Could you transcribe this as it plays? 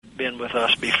been with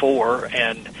us before,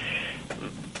 and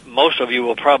most of you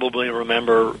will probably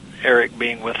remember Eric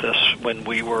being with us when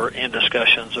we were in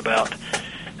discussions about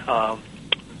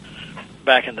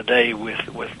back in the day with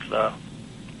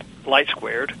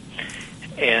Lightsquared,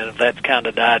 and that kind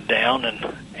of died down,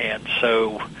 and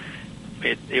so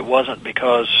it wasn't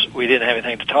because we didn't have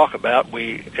anything to talk about.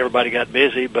 Everybody got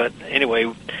busy, but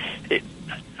anyway,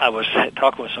 I was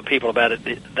talking with some people about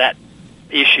that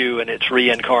issue and its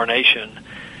reincarnation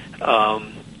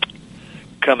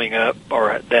coming up,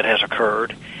 or that has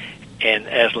occurred, and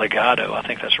as legato, I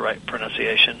think that's the right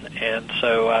pronunciation. And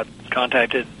so I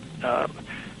contacted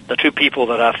the two people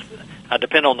that I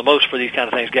depend on the most for these kind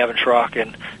of things, Gavin Schrock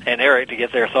and Eric, to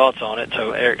get their thoughts on it.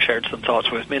 So Eric shared some thoughts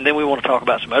with me, and then we want to talk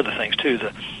about some other things too,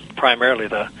 primarily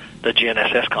the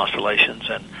GNSS constellations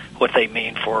and what they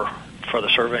mean for the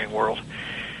surveying world.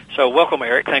 So welcome,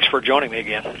 Eric. Thanks for joining me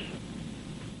again.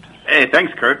 Hey,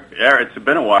 thanks, Curt. Yeah, it's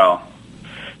been a while.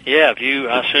 Yeah,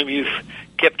 I assume you've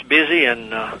kept busy,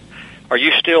 and are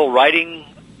you still writing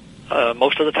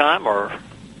most of the time, or?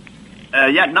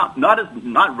 Yeah,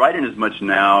 not writing as much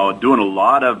now. Doing a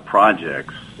lot of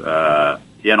projects. Yeah,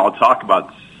 and I'll talk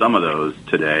about some of those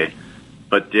today.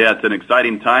 But yeah, it's an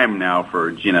exciting time now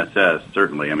for GNSS.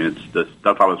 Certainly, I mean, it's the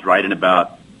stuff I was writing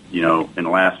about, in the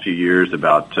last few years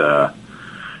about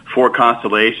 4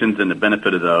 constellations and the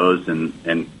benefit of those. And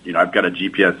I've got a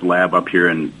GPS lab up here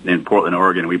in Portland,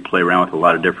 Oregon. We play around with a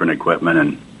lot of different equipment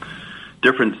and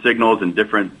different signals and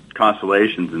different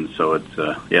constellations, and so it's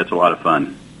a lot of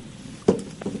fun.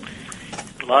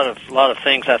 A lot of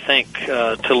things, I think,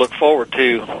 to look forward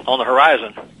to on the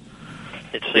horizon,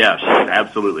 it seems. Yeah,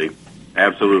 absolutely.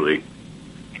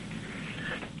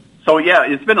 So yeah,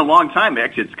 it's been a long time.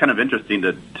 Actually, it's kind of interesting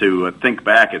to think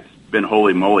back. It's been,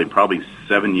 holy moly, probably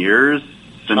 7 years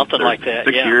since, something like that.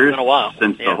 6 years, years it's been a while.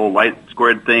 Since the whole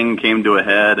Lightsquared thing came to a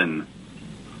head, and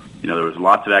there was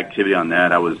lots of activity on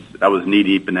that. I was knee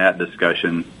deep in that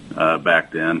discussion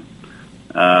back then,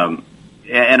 and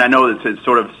I know that it's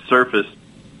sort of surfaced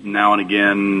now and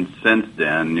again since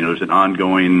then. There's an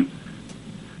ongoing,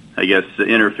 I guess,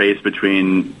 interface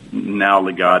between now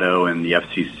Legato and the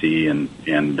FCC, and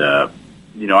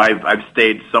I've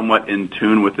stayed somewhat in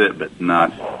tune with it, but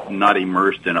not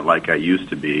immersed in it like I used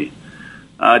to be.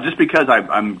 Just because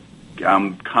I'm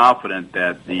confident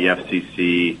that the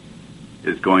FCC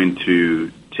is going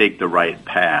to take the right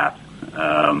path.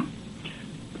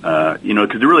 Because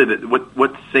really,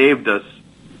 what saved us,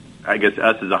 I guess,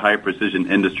 us as a high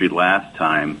precision industry last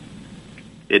time,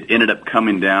 it ended up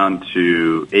coming down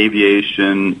to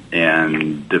aviation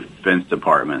and Defense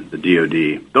Department, the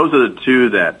DoD. Those are the two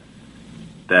that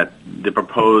the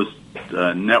proposed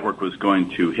network was going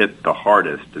to hit the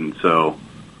hardest, and so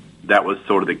that was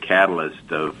sort of the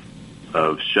catalyst of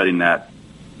shutting that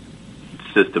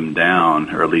system down,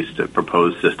 or at least a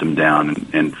proposed system down,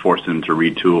 and forcing them to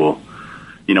retool.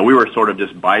 We were sort of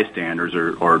just bystanders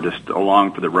or just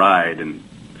along for the ride, and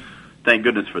thank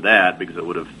goodness for that, because it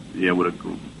would have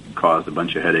caused a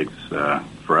bunch of headaches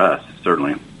for us,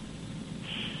 certainly.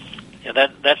 Yeah,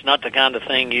 that's not the kind of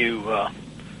thing you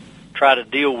try to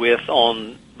deal with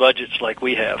on budgets like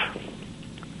we have.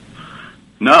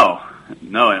 No,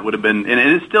 it would have been, and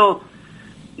it's still.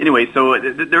 Anyway, so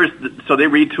they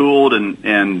retooled,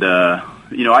 and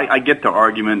I get the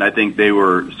argument. I think they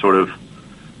were sort of,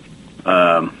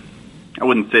 I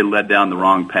wouldn't say led down the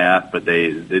wrong path, but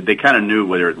they kind of knew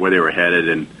where they were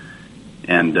headed,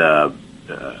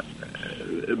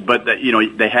 but that,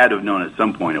 they had to have known at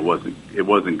some point it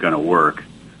wasn't going to work.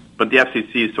 But the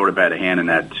FCC sort of had a hand in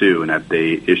that too, and that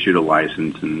they issued a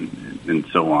license and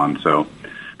so on. So,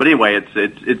 but anyway, it's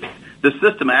the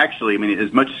system actually. I mean,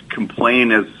 as much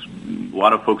complaining as a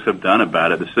lot of folks have done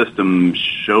about it, the system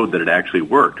showed that it actually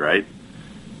worked, right?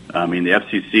 I mean, the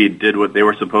FCC did what they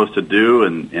were supposed to do,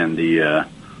 and it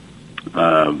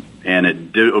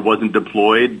wasn't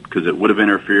deployed because it would have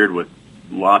interfered with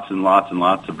lots and lots and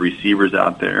lots of receivers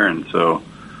out there, and so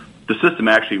the system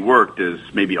actually worked, as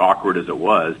maybe awkward as it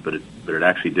was, but it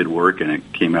actually did work, and it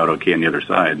came out okay on the other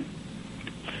side.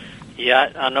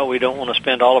 Yeah, I know we don't want to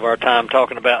spend all of our time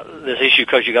talking about this issue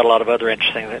because you got a lot of other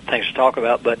interesting things to talk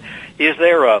about, but is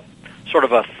there a sort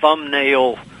of a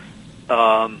thumbnail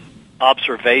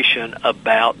observation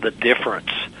about the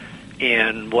difference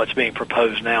in what's being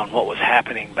proposed now and what was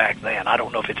happening back then? I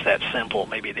don't know if it's that simple.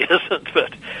 Maybe it isn't,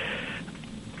 but...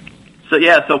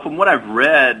 So from what I've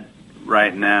read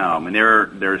right now, I mean,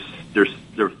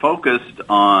 they're focused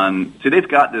on... See, they've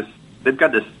got this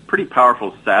pretty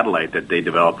powerful satellite that they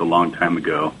developed a long time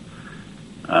ago.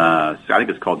 So I think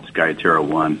it's called SkyTerra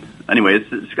 1. Anyway,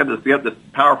 it's got this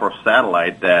powerful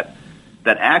satellite that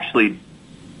actually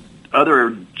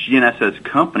other GNSS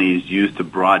companies use to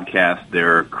broadcast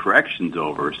their corrections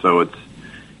over. So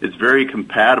it's very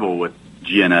compatible with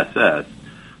GNSS.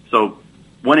 So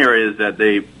one area is that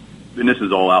and this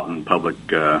is all out in public,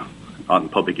 you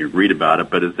can read about it,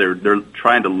 but is they're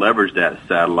trying to leverage that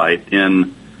satellite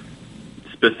in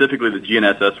specifically the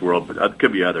GNSS world, but it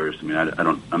could be others. I mean,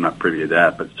 I'm not privy to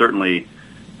that, but certainly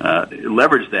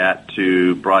leverage that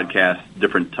to broadcast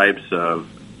different types of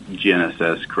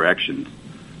GNSS corrections.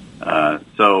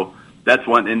 So that's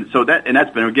one, and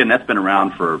that's been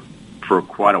around for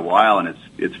quite a while, and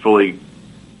it's fully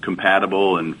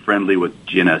compatible and friendly with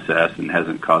GNSS and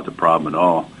hasn't caused a problem at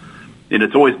all. And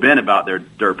it's always been about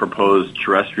their proposed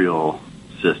terrestrial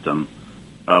system,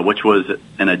 which was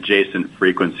an adjacent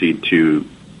frequency to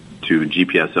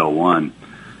GPS L1.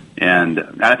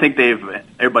 And I think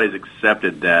everybody's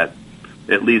accepted that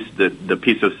at least the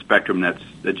piece of spectrum that's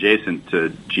adjacent to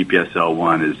GPS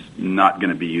L1 is not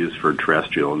going to be used for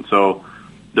terrestrial. And so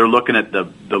they're looking at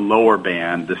the lower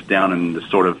band, this down in the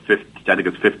sort of, I think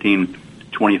it's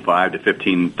 1525 to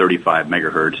 1535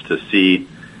 megahertz, to see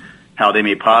how they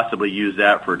may possibly use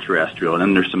that for terrestrial. And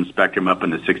then there's some spectrum up in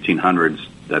the 1600s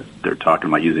that they're talking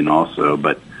about using also.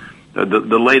 But the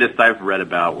latest I've read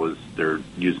about was they're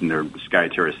using their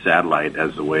SkyTerra satellite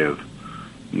as a way of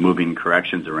moving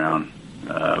corrections around.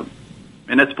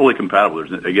 And that's fully compatible.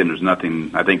 There's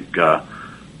nothing, I think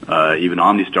even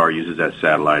OmniStar uses that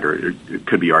satellite, or it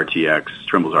could be RTX,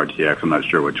 Trimble's RTX, I'm not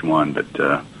sure which one.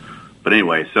 But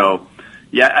anyway, so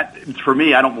yeah, for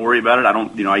me, I don't worry about it.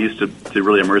 I used to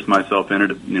really immerse myself in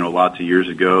it, lots of years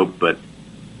ago, but,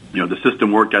 the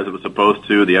system worked as it was supposed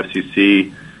to. The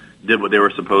FCC did what they were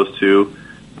supposed to,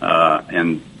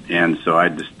 and so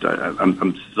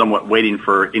I'm somewhat waiting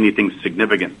for anything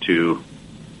significant to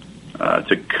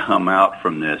come out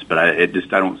from this, but I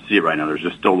don't see it right now. There's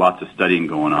just still lots of studying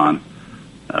going on,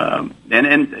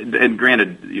 and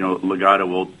granted, Ligado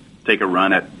will take a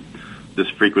run at this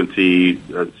frequency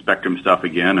spectrum stuff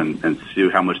again and see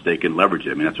how much they can leverage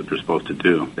it. I mean, that's what they're supposed to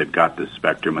do. They've got this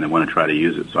spectrum and they want to try to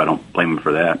use it, so I don't blame them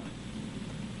for that.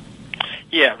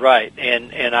 Yeah, right.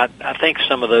 And I think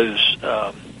some of those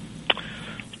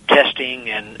testing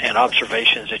and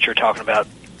observations that you're talking about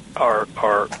are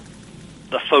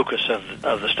the focus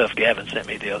of the stuff Gavin sent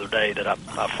me the other day that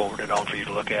I forwarded on for you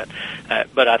to look at.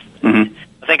 But I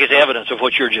think it's evidence of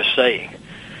what you're just saying.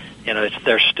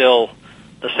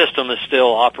 The system is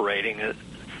still operating. It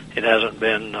hasn't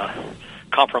been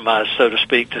compromised, so to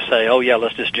speak, to say, oh, yeah,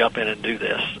 let's just jump in and do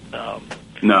this.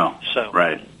 No. So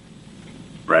Right.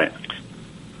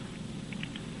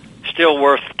 Still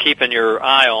worth keeping your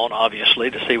eye on, obviously,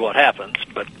 to see what happens.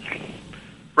 But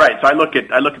right. So I look at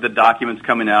the documents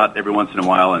coming out every once in a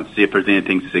while and see if there's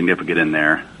anything significant in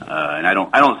there. And I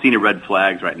don't see any red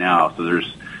flags right now. So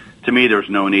there's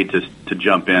no need to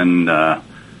jump in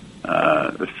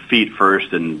feet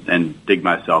first and dig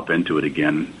myself into it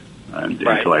again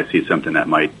until I see something that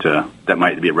might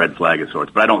be a red flag of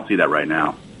sorts. But I don't see that right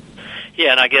now.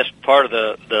 Yeah, and I guess part of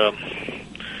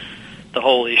the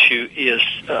whole issue is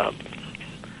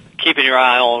keeping your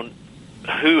eye on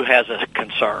who has a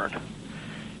concern,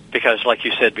 because, like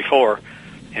you said before,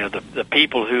 the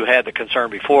people who had the concern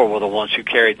before were the ones who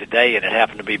carried the day, and it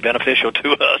happened to be beneficial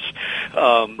to us.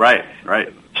 Right.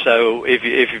 So if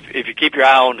you keep your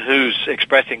eye on who's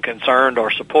expressing concern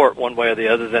or support one way or the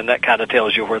other, then that kind of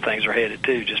tells you where things are headed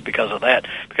too, just because of that.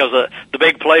 Because the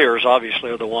big players obviously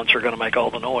are the ones who are going to make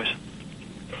all the noise.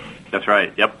 That's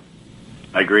right. Yep,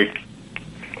 I agree.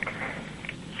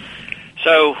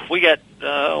 So we got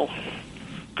a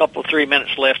couple, 3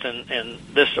 minutes left in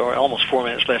this, or almost 4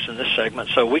 minutes left in this segment.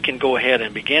 So we can go ahead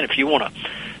and begin. If you want to,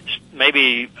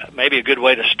 maybe a good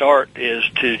way to start is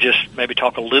to just maybe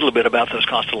talk a little bit about those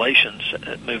constellations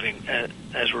moving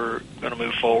as we're going to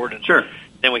move forward, and sure.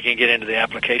 Then we can get into the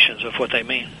applications of what they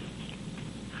mean.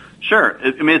 Sure.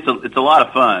 I mean, it's a lot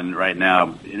of fun right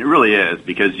now. It really is,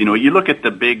 because you look at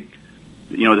the big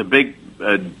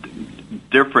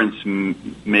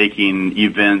difference-making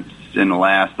events in the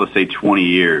last, let's say, 20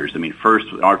 years. I mean, first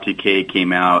RTK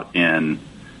came out in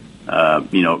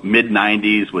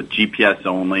mid-90s with GPS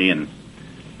only, and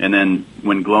then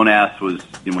when GLONASS was,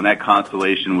 when that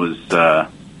constellation was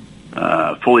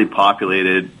fully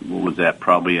populated, what was that?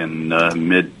 Probably in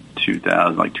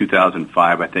mid-2000, like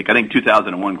 2005, I think. I think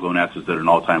 2001 GLONASS was at an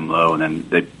all-time low, and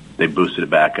then they boosted it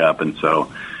back up. And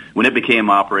so when it became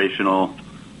operational,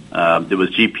 there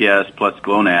was GPS plus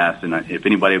GLONASS, and if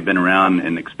anybody had been around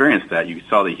and experienced that, you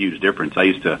saw the huge difference. I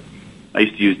used to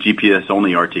use GPS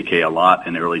only RTK a lot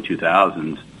in the early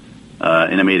 2000s,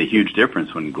 and it made a huge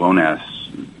difference when GLONASS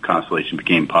constellation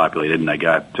became populated, and I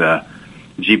got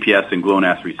GPS and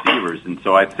GLONASS receivers. And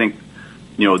so I think,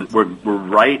 we're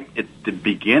right at the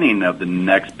beginning of the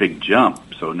next big jump.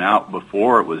 So now,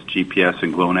 before it was GPS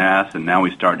and GLONASS, and now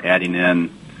we start adding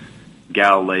in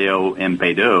Galileo and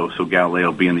Beidou. So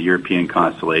Galileo being the European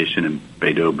constellation and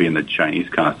Beidou being the Chinese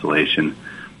constellation.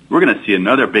 We're going to see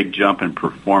another big jump in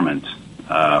performance.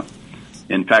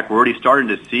 In fact, we're already starting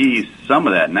to see some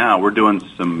of that now. We're doing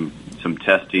some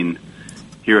testing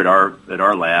here at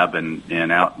our lab,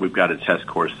 and out. We've got a test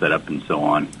course set up and so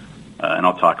on. And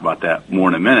I'll talk about that more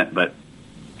in a minute. But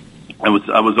I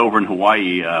was over in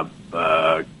Hawaii a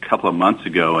couple of months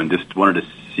ago and just wanted to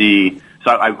see. So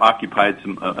I occupied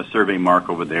a survey mark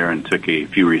over there and took a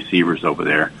few receivers over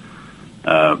there,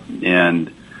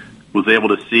 and was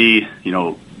able to see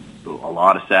a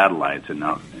lot of satellites. And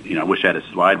now I wish I had a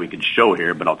slide we could show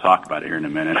here, but I'll talk about it here in a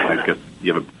minute. Because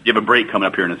you have a break coming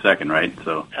up here in a second, right?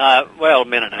 So a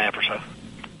minute and a half or so.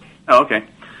 Oh, okay.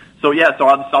 So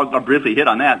I'll briefly hit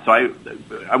on that. So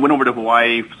I went over to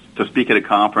Hawaii to speak at a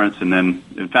conference, and then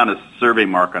found a survey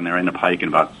mark on there. I ended up hiking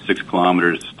about 6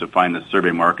 kilometers to find the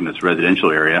survey mark in this residential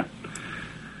area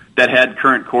that had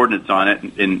current coordinates on it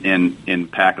in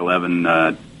PAC 11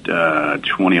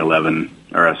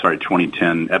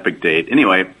 2010 epic date.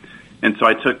 Anyway, and so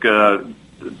I took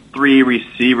 3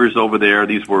 receivers over there.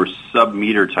 These were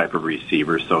sub-meter type of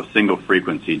receivers, so single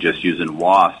frequency, just using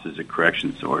WASP as a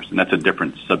correction source. And that's a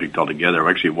different subject altogether.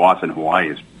 Actually, WASP in Hawaii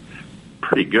is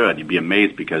pretty good. You'd be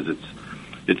amazed because it's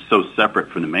so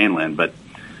separate from the mainland. But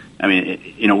I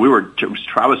mean, I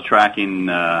was tracking.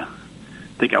 I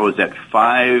think I was at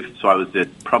 5, so I was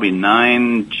at probably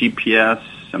 9 GPS.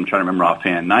 I'm trying to remember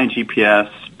offhand. 9 GPS,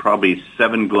 probably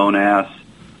 7 GLONASS,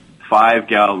 5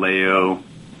 Galileo,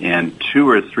 and 2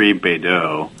 or 3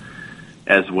 Beidou,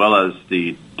 as well as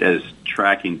as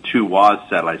tracking 2 WASP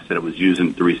satellites that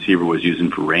the receiver was using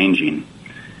for ranging.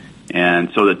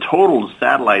 And so the total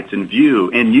satellites in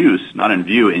use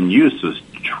was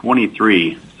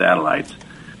 23 satellites.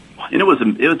 And it was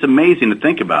amazing to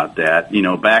think about that. I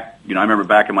remember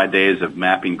back in my days of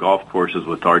mapping golf courses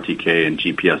with RTK and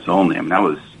GPS only. I mean, I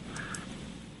was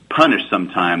punished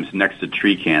sometimes next to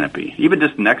tree canopy, even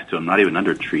just next to them, not even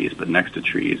under trees, but next to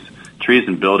trees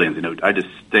and buildings. I just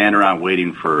stand around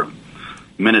waiting for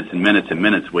minutes and minutes and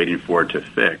minutes, waiting for it to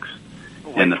fix.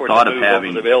 And the thought of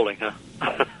having the building, huh?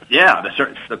 Yeah,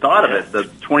 the thought of it, the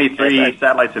 23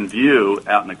 satellites in view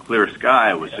out in the clear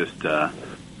sky was just,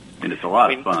 it's a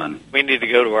lot of fun. We need to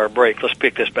go to our break. Let's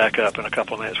pick this back up in a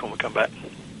couple of minutes when we come back.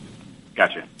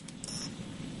 Gotcha.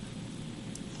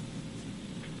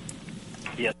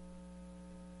 Yes.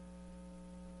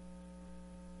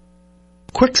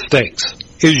 Quick Stakes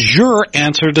is your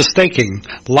answer to staking.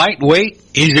 Lightweight,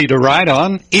 easy to ride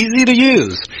on, easy to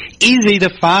use, easy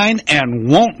to find, and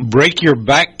won't break your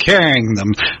back carrying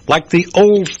them like the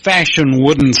old-fashioned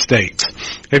wooden stakes.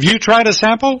 Have you tried a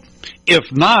sample?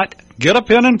 If not, get a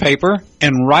pen and paper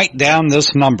and write down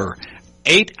this number,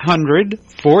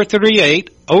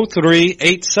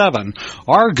 800-438-0387,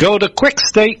 or go to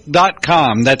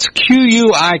quickstake.com, that's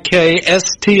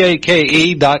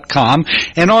QUIKSTAKE.com,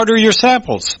 and order your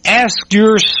samples. Ask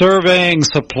your surveying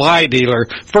supply dealer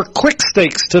for Quick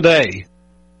Stakes today.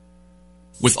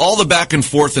 With all the back and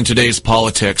forth in today's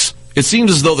politics, it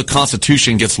seems as though the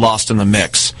Constitution gets lost in the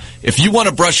mix. If you want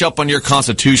to brush up on your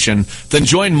Constitution, then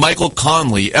join Michael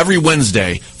Conley every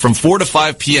Wednesday from 4 to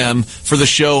 5 p.m. for the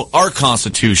show Our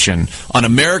Constitution on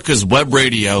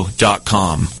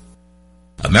americaswebradio.com.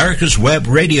 America's Web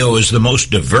Radio is the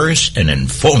most diverse and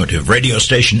informative radio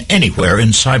station anywhere in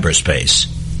cyberspace.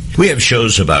 We have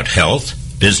shows about health,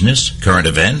 business, current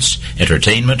events,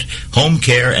 entertainment, home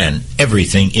care, and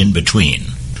everything in between.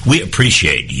 We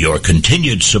appreciate your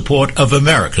continued support of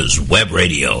America's Web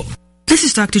Radio. This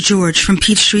is Dr. George from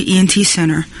Peachtree ENT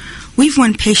Center. We've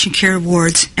won patient care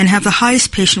awards and have the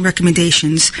highest patient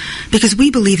recommendations because we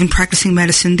believe in practicing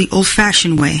medicine the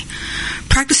old-fashioned way.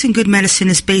 Practicing good medicine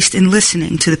is based in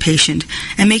listening to the patient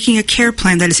and making a care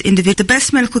plan that is individual. The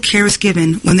best medical care is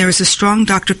given when there is a strong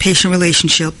doctor-patient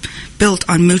relationship built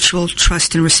on mutual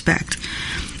trust and respect.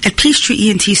 At Peachtree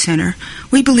ENT Center,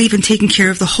 we believe in taking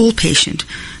care of the whole patient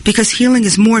because healing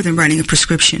is more than writing a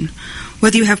prescription.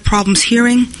 Whether you have problems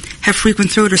hearing, have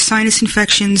frequent throat or sinus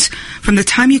infections, from the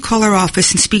time you call our office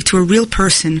and speak to a real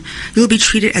person, you'll be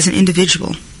treated as an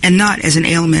individual and not as an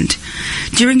ailment.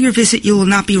 During your visit, you will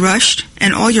not be rushed,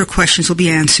 and all your questions will be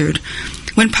answered.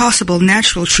 When possible,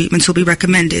 natural treatments will be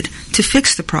recommended to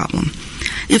fix the problem.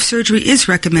 If surgery is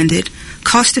recommended,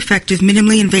 cost-effective,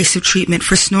 minimally invasive treatment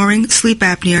for snoring, sleep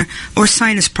apnea, or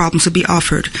sinus problems will be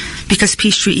offered because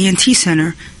Peachtree ENT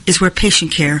Center is where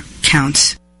patient care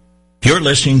counts. You're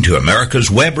listening to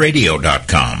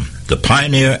AmericasWebRadio.com, the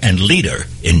pioneer and leader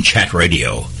in chat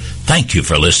radio. Thank you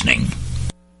for listening.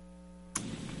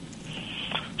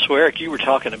 So, Eric, you were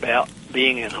talking about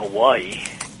being in Hawaii,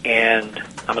 and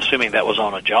I'm assuming that was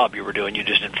on a job you were doing. You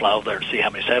just didn't fly over there to see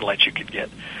how many satellites you could get.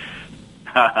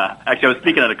 Actually, I was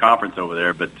speaking at a conference over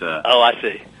there, but... oh, I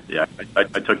see. Yeah, I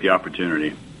took the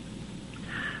opportunity.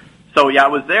 So, yeah, I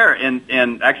was there,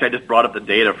 and actually I just brought up the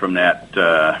data from that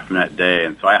day.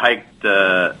 And so I hiked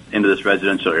into this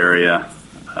residential area,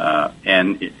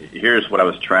 and here's what I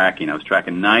was tracking. I was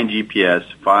tracking 9 GPS,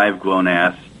 5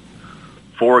 GLONASS,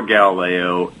 4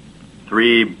 Galileo,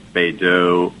 3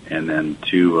 Beidou, and then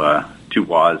 2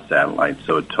 WAS satellites,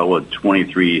 so a total of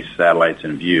 23 satellites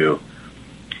in view.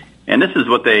 And this is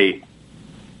what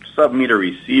sub-meter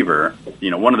receiver,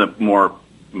 one of the more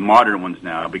modern ones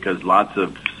now, because lots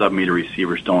of sub-meter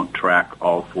receivers don't track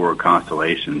all 4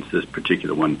 constellations. This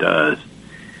particular one does.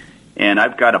 And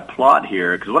I've got a plot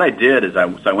here, because what I did is I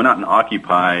went out and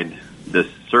occupied this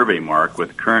survey mark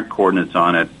with current coordinates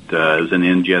on it. It was in the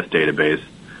NGS database,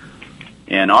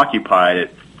 and occupied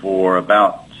it for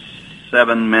about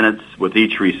 7 minutes with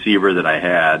each receiver that I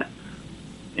had.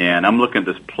 And I'm looking at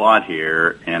this plot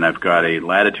here, and I've got a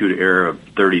latitude error of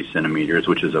 30 centimeters,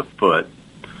 which is a foot,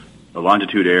 a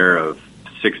longitude error of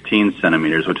 16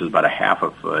 centimeters, which is about a half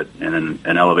a foot, and then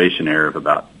an elevation error of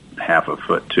about half a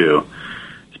foot, too.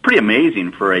 It's pretty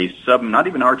amazing for a not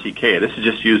even RTK. This is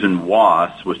just using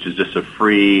WAS, which is just a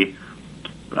free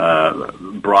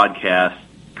broadcast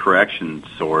correction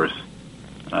source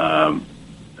by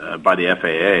the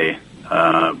FAA.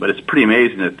 But it's pretty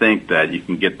amazing to think that you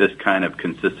can get this kind of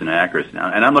consistent accuracy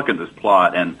now. And I'm looking at this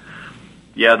plot, and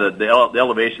yeah, the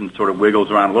elevation sort of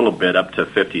wiggles around a little bit up to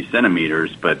 50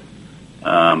 centimeters, but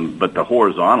the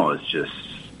horizontal is just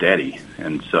steady.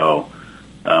 And so,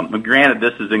 granted,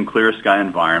 this is in clear sky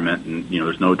environment, and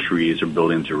there's no trees or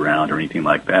buildings around or anything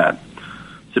like that.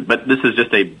 So, but this is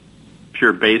just a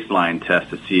pure baseline test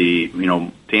to see,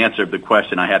 to answer the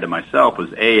question I had to myself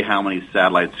was, A, how many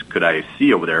satellites could I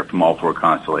see over there from all 4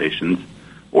 constellations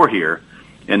or here?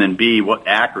 And then B, what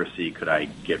accuracy could I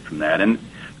get from that? And,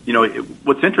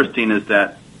 what's interesting is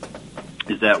that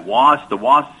the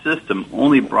WAS system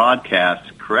only broadcasts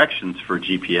corrections for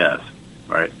GPS,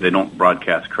 right? They don't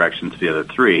broadcast corrections to the other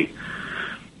 3.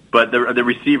 But the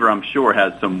receiver, I'm sure,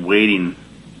 has some weighting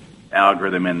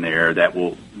algorithm in there that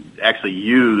will actually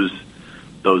use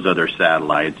those other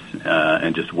satellites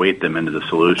and just weight them into the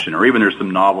solution. Or even there's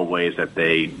some novel ways that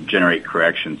they generate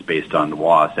corrections based on the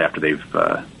WAS after they've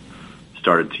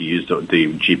started to use the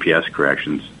GPS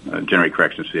corrections, generate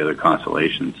corrections for the other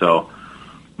constellations. So,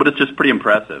 but it's just pretty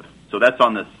impressive. So that's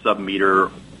on the sub-meter,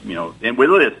 and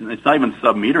really it's not even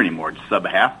sub-meter anymore. It's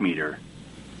sub-half meter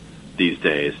these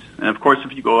days. And of course,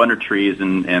 if you go under trees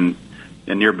and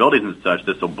near buildings and such,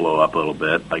 this will blow up a little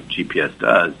bit like GPS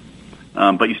does.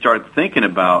 But you start thinking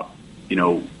about,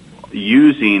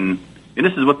 using, and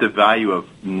this is what the value of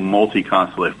 4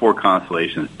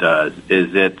 constellations does,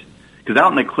 is it, because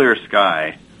out in the clear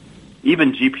sky,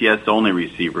 even GPS-only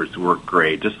receivers work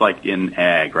great, just like in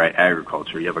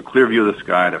agriculture. You have a clear view of the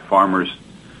sky, the farmer's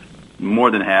more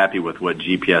than happy with what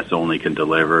GPS-only can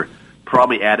deliver,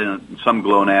 probably adding some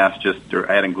GLONASS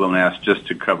adding GLONASS just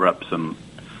to cover up some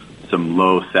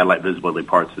low satellite visibility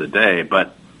parts of the day,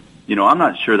 but I'm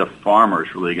not sure the farmer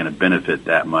is really going to benefit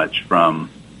that much from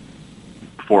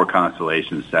 4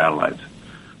 constellation satellites.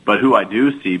 But who I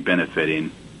do see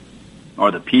benefiting are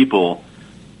the people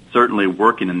certainly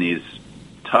working in these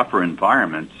tougher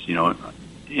environments,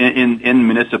 in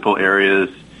municipal areas,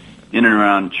 in and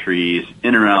around trees,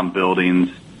 in and around buildings.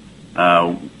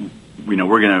 We've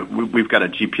got a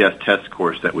GPS test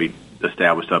course that we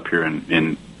established up here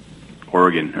in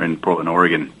Oregon, or in Portland,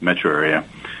 Oregon metro area.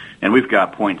 And we've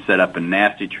got points set up in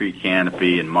nasty tree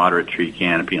canopy and moderate tree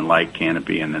canopy and light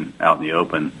canopy and then out in the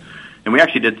open. And we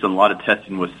actually did a lot of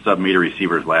testing with sub-meter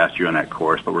receivers last year on that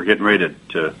course, but we're getting ready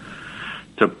to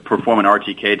perform an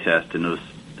RTK test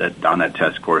on that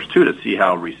test course, too, to see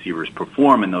how receivers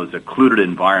perform in those occluded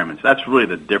environments. That's really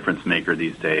the difference maker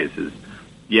these days is,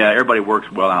 everybody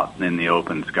works well out in the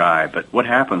open sky, but what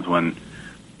happens when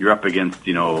you're up against,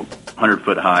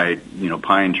 100-foot high,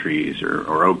 pine trees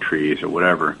or oak trees or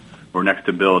whatever, or next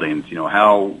to buildings?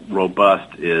 How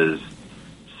robust is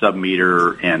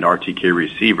sub-meter and RTK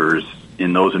receivers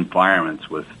in those environments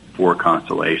with 4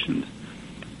 constellations?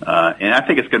 And I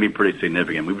think it's going to be pretty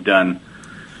significant. We've done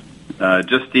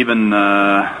just even,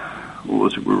 what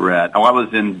was it we were at? I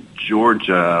was in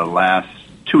Georgia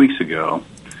 2 weeks ago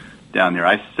down there.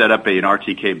 I set up an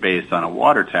RTK base on a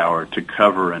water tower to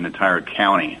cover an entire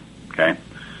county, okay?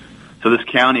 So this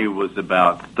county was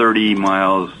about 30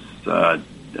 miles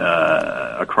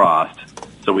across.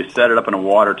 So we set it up in a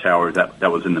water tower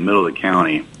that was in the middle of the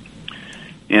county.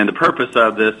 And the purpose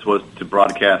of this was to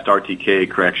broadcast RTK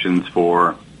corrections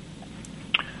for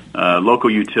local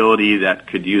utility that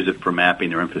could use it for mapping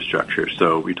their infrastructure.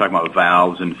 So we're talking about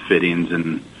valves and fittings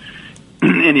and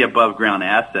any above-ground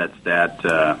assets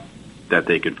that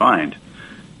they could find.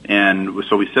 And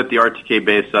so we set the RTK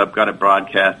base up, got it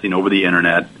broadcasting over the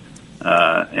Internet,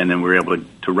 and then we were able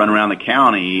to run around the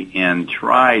county and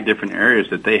try different areas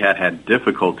that they had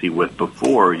difficulty with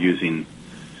before using.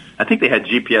 I think they had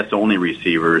GPS-only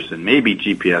receivers and maybe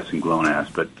GPS and GLONASS,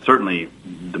 but certainly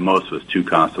the most was 2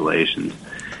 constellations.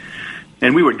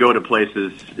 And we would go to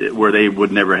places where they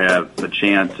would never have a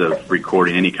chance of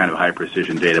recording any kind of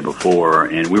high-precision data before,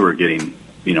 and we were getting,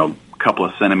 a couple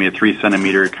of centimeter,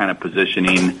 3-centimeter kind of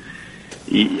positioning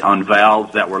on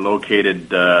valves that were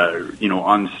located,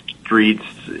 on streets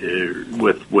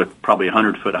with probably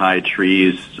 100-foot high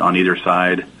trees on either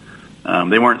side.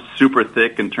 They weren't super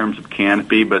thick in terms of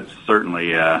canopy, but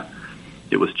certainly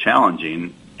it was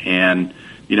challenging. And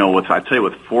I tell you,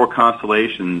 with 4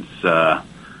 constellations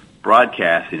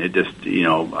broadcasting, it just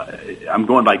I'm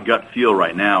going by gut feel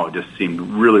right now. It just seemed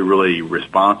really, really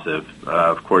responsive.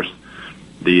 Of course,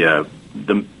 the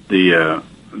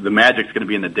magic's going to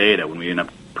be in the data when we end up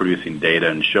producing data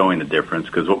and showing the difference.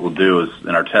 Because what we'll do is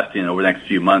in our testing over the next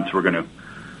few months, we're going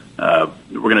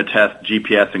to test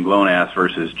GPS and GLONASS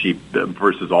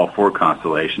versus all 4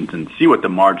 constellations and see what the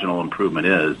marginal improvement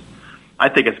is. I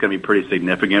think it's going to be pretty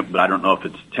significant, but I don't know if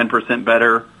it's 10%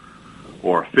 better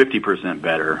or 50%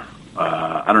 better.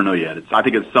 I don't know yet. I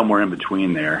think it's somewhere in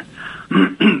between there.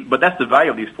 But that's the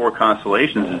value of these 4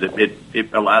 constellations, is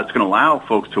it's going to allow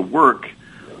folks to work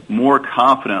more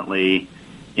confidently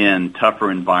in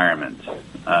tougher environments.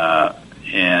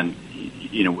 And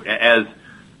as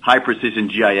high precision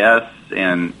GIS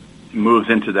and moves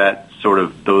into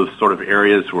those sort of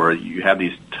areas where you have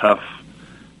these tough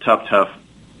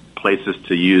places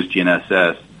to use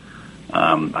GNSS,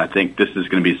 I think this is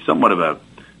going to be somewhat of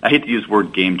I hate to use the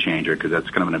word game changer because that's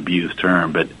kind of an abused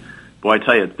term, but boy, I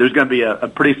tell you, there's going to be a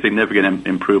pretty significant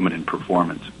improvement in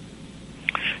performance.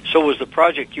 So was the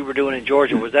project you were doing in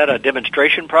Georgia, was that a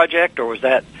demonstration project, or was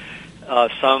that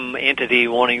some entity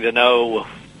wanting to know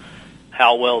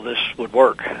how well this would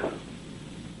work?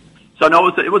 So no,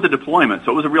 it was a deployment.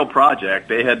 So it was a real project.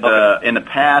 They had in the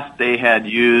past they had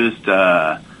used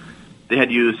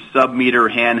sub-meter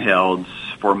handhelds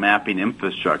for mapping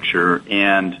infrastructure,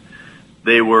 and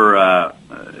they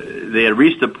had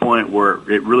reached a point where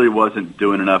it really wasn't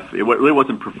doing enough. It really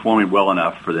wasn't performing well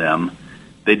enough for them.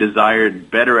 They desired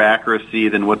better accuracy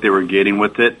than what they were getting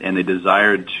with it, and they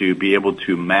desired to be able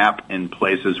to map in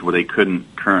places where they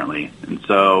couldn't currently. And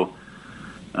so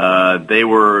they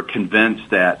were convinced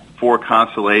that 4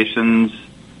 constellations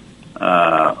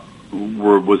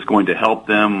was going to help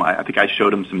them. I think I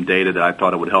showed them some data that I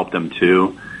thought it would help them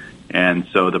too. And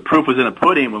so the proof was in the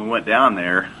pudding when we went down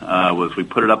there. Was we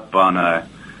put it up on it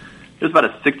was about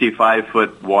a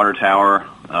 65-foot water tower.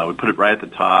 We put it right at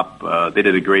the top. They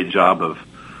did a great job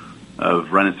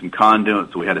of running some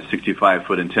conduit. So we had a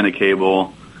 65-foot antenna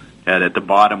cable. And at the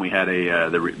bottom, we had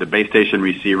the base station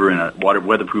receiver in a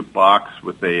weatherproof box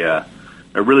with a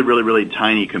really, really, really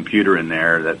tiny computer in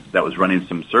there that was running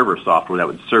some server software that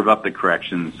would serve up the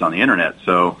corrections on the Internet.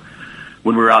 So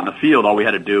when we were out in the field, all we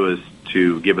had to do is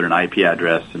to give it an IP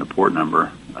address and a port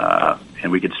number,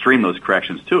 and we could stream those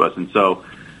corrections to us. And so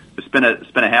we spent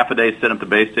a half a day setting up the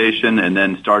base station, and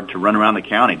then started to run around the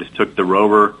county. Just took the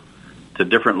rover to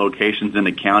different locations in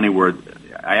the county where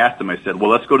I asked them. I said,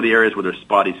 "Well, let's go to the areas where there's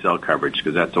spotty cell coverage,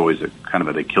 because that's always a kind of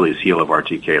an Achilles heel of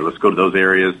RTK. Let's go to those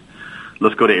areas.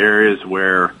 Let's go to areas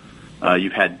where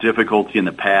you've had difficulty in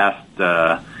the past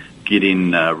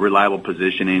getting reliable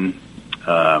positioning."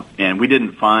 And we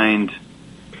didn't find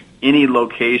any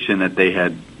location that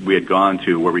we had gone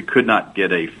to where we could not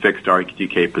get a fixed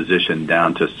RTK position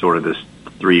down to sort of this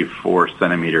 3-4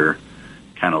 centimeter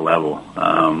kind of level.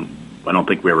 I don't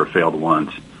think we ever failed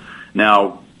once.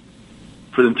 Now,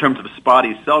 in terms of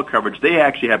spotty cell coverage, they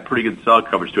actually have pretty good cell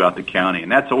coverage throughout the county,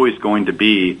 and that's always going to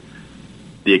be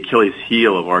the Achilles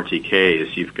heel of RTK.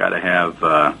 Is you've got to have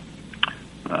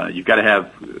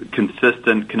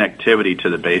consistent connectivity to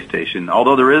the base station.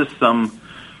 Although there is some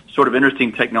sort of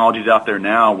interesting technologies out there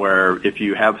now where if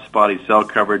you have spotty cell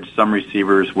coverage, some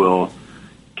receivers will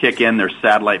kick in their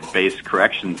satellite-based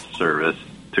correction service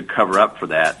to cover up for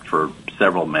that for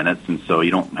several minutes, and so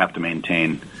you don't have to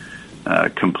maintain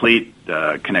complete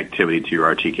connectivity to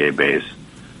your RTK base.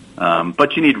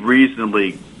 But you need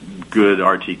reasonably good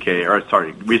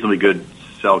reasonably good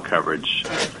cell coverage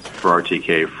for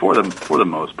RTK for the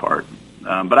most part.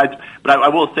 But I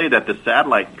will say that the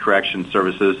satellite correction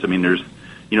services, I mean, there's,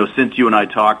 since you and I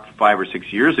talked 5 or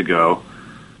 6 years ago,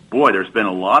 boy, there's been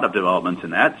a lot of developments in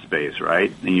that space,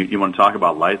 right? And you want to talk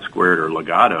about Lightsquared or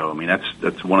Legato. I mean,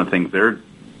 that's one of the things they're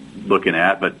looking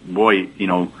at. But boy,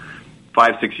 5,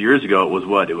 6 years ago, it was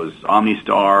what? It was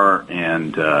OmniStar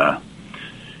and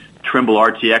Trimble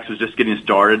RTX was just getting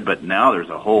started. But now there's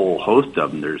a whole host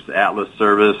of them. There's Atlas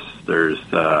Service. There's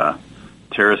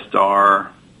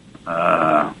TerraStar.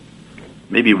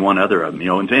 Maybe one other of them.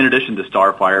 In addition to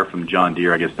Starfire from John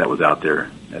Deere, I guess that was out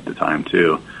there at the time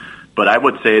too. But I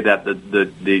would say that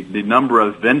the number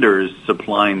of vendors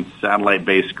supplying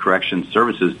satellite-based correction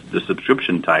services, the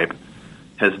subscription type,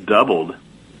 has doubled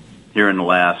here in the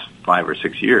last 5 or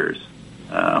 6 years.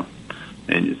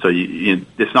 And so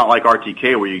it's not like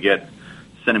RTK where you get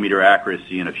centimeter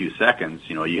accuracy in a few seconds.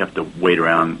 You have to wait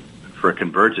around for a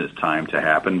convergence time to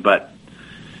happen. But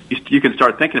you can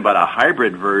start thinking about a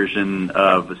hybrid version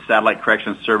of satellite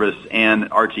correction service and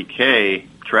RTK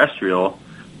terrestrial,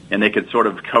 and they could sort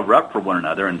of cover up for one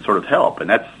another and sort of help. And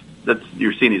that's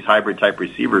you're seeing these hybrid type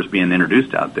receivers being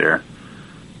introduced out there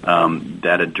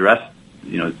that address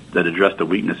the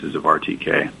weaknesses of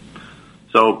RTK.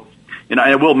 So,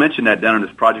 I will mention that down in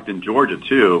this project in Georgia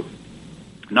too.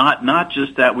 Not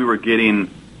just that we were getting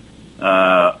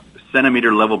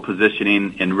centimeter level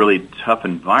positioning in really tough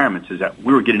environments, is that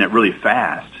we were getting it really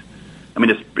fast. I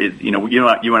mean, you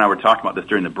and I were talking about this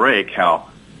during the break, how,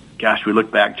 gosh, we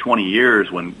look back 20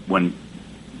 years when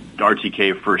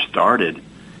RTK first started,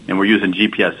 and we're using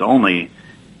GPS only,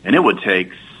 and it would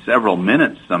take several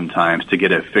minutes sometimes to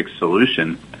get a fixed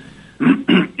solution.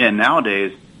 And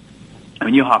nowadays, I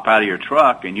mean, you hop out of your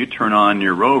truck and you turn on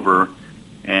your rover,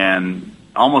 and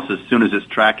almost as soon as it's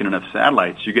tracking enough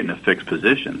satellites, you're getting a fixed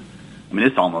position. I mean,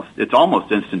 it's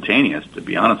almost instantaneous, to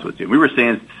be honest with you. We were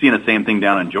seeing the same thing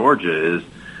down in Georgia. Is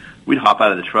we'd hop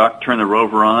out of the truck, turn the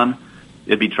rover on,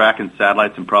 it'd be tracking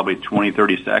satellites in probably 20,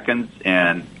 30 seconds,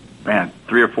 and man,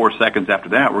 3 or 4 seconds after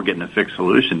that, we're getting a fixed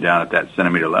solution down at that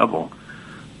centimeter level.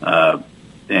 So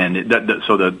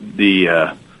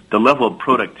the level of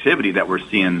productivity that we're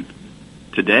seeing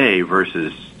today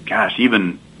versus, gosh,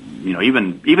 even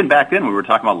back then we were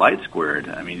talking about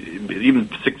Lightsquared. I mean, even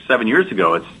 6, 7 years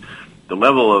ago, it's the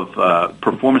level of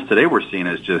performance today we're seeing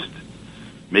is just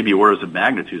maybe orders of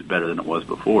magnitude better than it was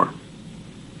before.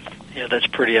 Yeah, that's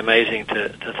pretty amazing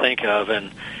to think of,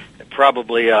 and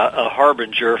probably a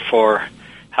harbinger for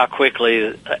how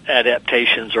quickly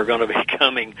adaptations are going to be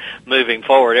moving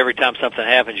forward. Every time something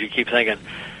happens, you keep thinking,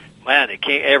 man, it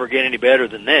can't ever get any better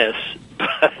than this.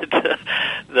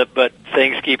 But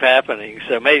things keep happening.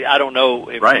 So maybe, I don't know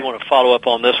if you want to follow up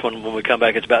on this one when we come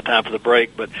back. It's about time for the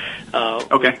break, but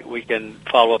okay. We can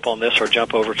follow up on this or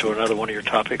jump over to another one of your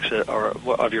topics or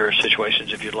of your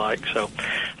situations if you'd like. So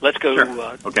let's go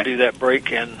do that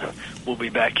break, and we'll be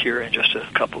back here in just a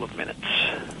couple of minutes.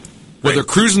 Whether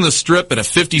cruising the Strip in a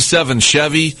 57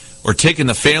 Chevy or taking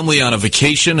the family on a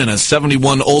vacation in a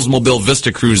 71 Oldsmobile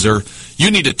Vista Cruiser, you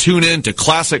need to tune in to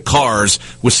Classic Cars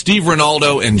with Steve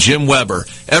Ronaldo and Jim Weber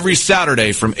every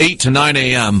Saturday from 8 to 9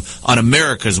 a.m. on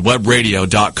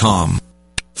americaswebradio.com.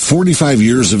 45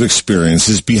 years of experience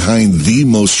is behind the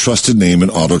most trusted name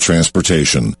in auto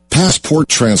transportation. Passport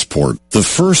Transport, the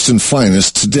first and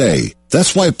finest today.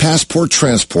 That's why Passport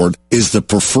Transport is the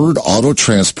preferred auto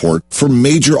transport for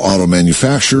major auto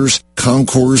manufacturers,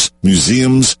 concours,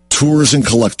 museums, tours, and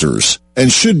collectors,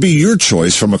 and should be your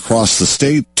choice from across the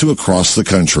state to across the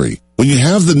country. When you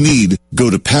have the need, go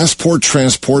to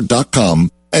PassportTransport.com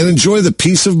and enjoy the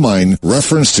peace of mind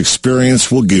referenced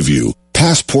experience will give you.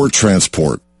 Passport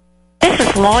Transport. This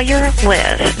is Lawyer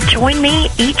Liz. Join me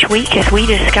each week as we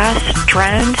discuss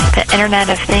drones, the Internet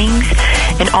of Things,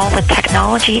 and all the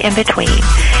technology in between.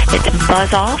 It's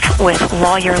Buzz Off with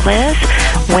Lawyer Liz,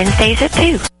 Wednesdays at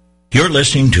 2. You're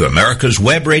listening to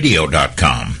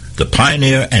AmericasWebRadio.com, the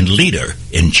pioneer and leader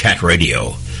in chat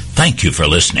radio. Thank you for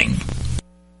listening.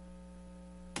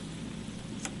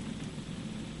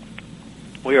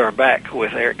 We are back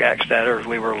with Eric Gakstatter. As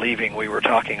we were leaving, we were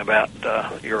talking about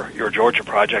your Georgia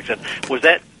project. And was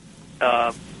that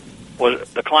was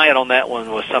the client on that one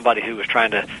was somebody who was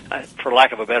trying to, for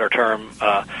lack of a better term,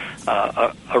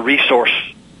 a resource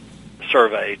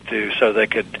survey so they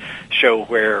could show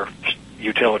where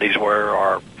utilities were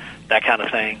or that kind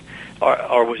of thing,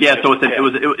 or was it was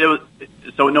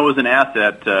an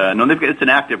asset. It's an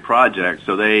active project.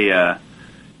 So they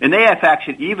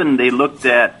looked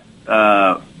at.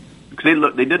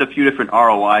 They did a few different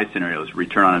ROI scenarios,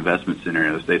 return on investment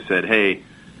scenarios. They said, hey,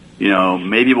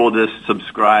 maybe we'll just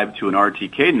subscribe to an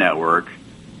RTK network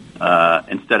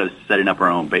instead of setting up our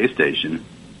own base station,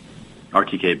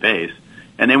 RTK base.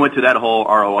 And they went through that whole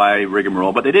ROI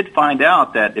rigmarole, but they did find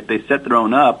out that if they set their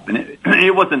own up, and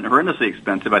it wasn't horrendously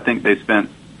expensive. I think they spent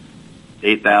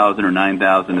 $8,000 or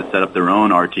 $9,000 to set up their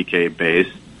own RTK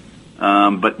base.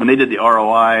 But when they did the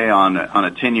ROI on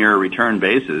a 10-year return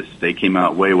basis, they came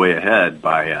out way ahead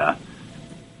by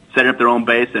setting up their own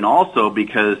base, and also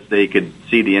because they could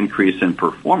see the increase in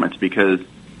performance. Because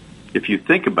if you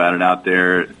think about it out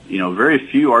there, very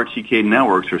few RTK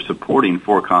networks are supporting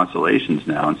 4 constellations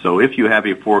now. And so if you have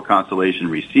a 4-constellation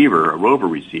receiver, a rover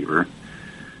receiver,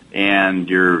 and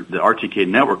the RTK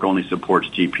network only supports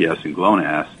GPS and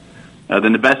GLONASS,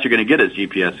 then the best you're going to get is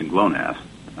GPS and GLONASS.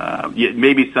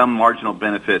 Maybe some marginal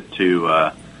benefit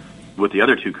to with the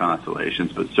other 2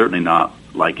 constellations, but certainly not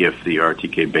like if the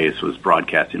RTK base was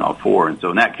broadcasting all 4. And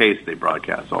so in that case, they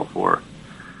broadcast all 4.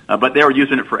 But they were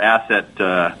using it for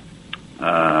asset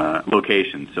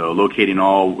location. So locating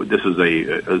this is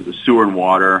a sewer and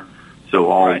water,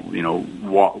 so all, right.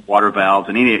 Water valves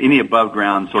and any above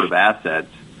ground sort of assets.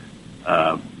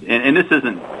 And this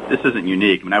isn't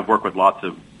unique. I mean, I've worked with lots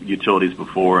of utilities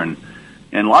before, and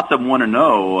lots of them want to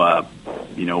know,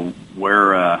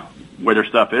 where their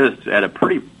stuff is at a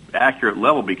pretty accurate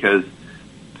level, because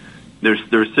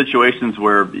there's situations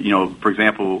where, for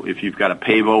example, if you've got a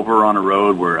pave over on a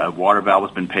road where a water valve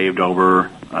has been paved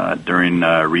over during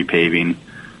repaving,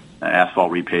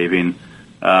 asphalt repaving,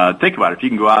 think about it. If you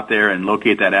can go out there and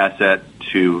locate that asset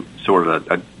to sort of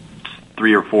a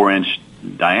 3 or 4 inch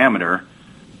diameter,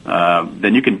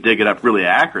 then you can dig it up really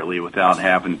accurately without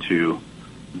having to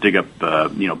dig up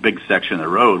big section of the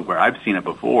road. Where I've seen it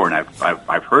before, and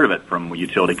I've heard of it from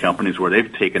utility companies where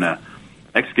they've taken a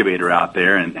excavator out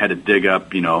there and had to dig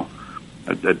up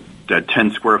a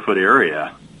 10 square foot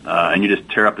area, and you just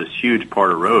tear up this huge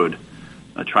part of road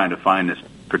trying to find this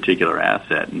particular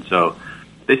asset. And so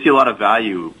they see a lot of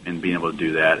value in being able to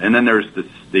do that. And then there's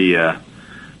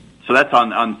so that's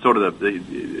on sort of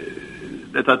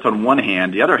that's on one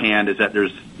hand. The other hand is that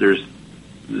there's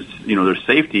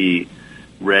safety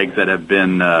regs that have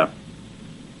been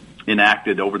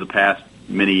enacted over the past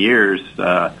many years,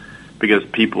 because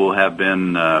people have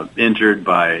been injured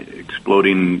by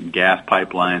exploding gas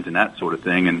pipelines and that sort of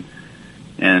thing.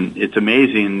 And it's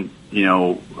amazing,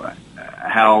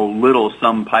 how little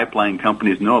some pipeline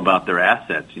companies know about their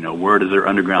assets. Where does their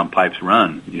underground pipes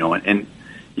run? And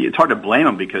it's hard to blame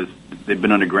them, because they've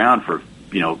been underground for,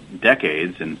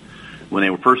 decades. And when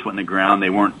they first went in the ground, they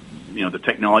weren't, the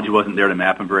technology wasn't there to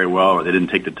map them very well, or they didn't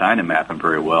take the time to map them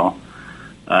very well.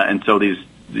 And so these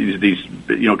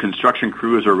construction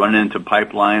crews are running into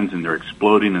pipelines, and they're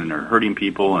exploding, and they're hurting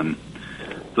people. And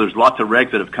so there's lots of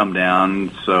regs that have come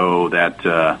down so that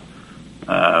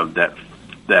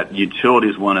that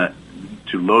utilities want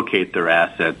to locate their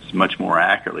assets much more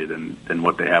accurately than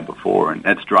what they have before, and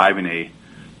that's driving a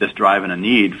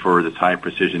need for this high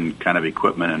precision kind of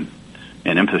equipment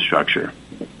and infrastructure.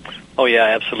 Oh yeah,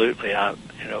 absolutely.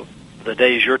 The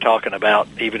days you're talking about,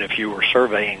 even if you were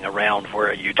surveying around where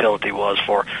a utility was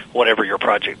for whatever your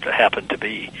project happened to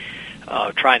be,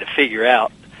 trying to figure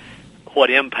out what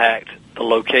impact the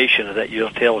location of that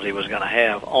utility was going to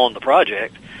have on the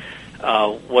project,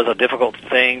 was a difficult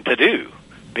thing to do,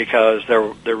 because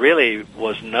there really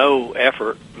was no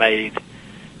effort made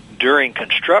during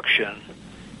construction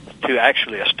to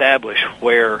actually establish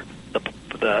where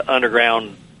the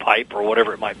underground pipe or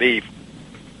whatever it might be,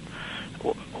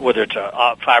 whether it's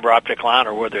a fiber optic line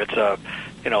or whether it's a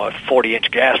 40-inch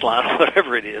gas line or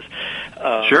whatever it is.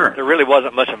 Sure. There really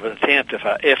wasn't much of an attempt,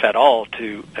 if at all,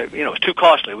 to it's too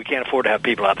costly. We can't afford to have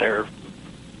people out there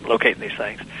locating these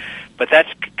things. But I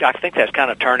think that's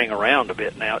kind of turning around a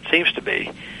bit now. It seems to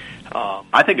be.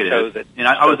 I think it is.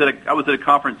 I was at a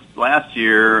conference last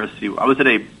year. I was at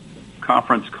a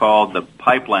conference called the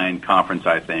Pipeline Conference,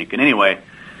 I think. And anyway,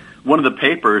 one of the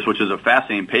papers, which is a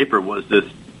fascinating paper, was this.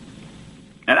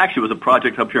 And actually, it was a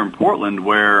project up here in Portland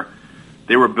where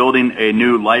they were building a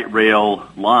new light rail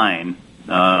line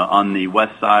on the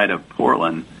west side of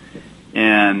Portland.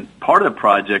 And part of the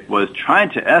project was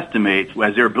trying to estimate,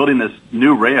 as they were building this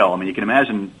new rail, I mean, you can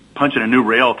imagine punching a new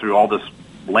rail through all this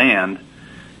land,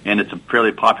 and it's a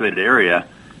fairly populated area,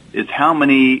 is how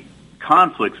many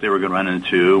conflicts they were going to run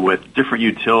into with different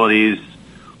utilities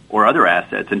or other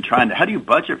assets, and how do you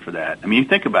budget for that? I mean, you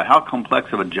think about how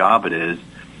complex of a job it is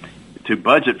to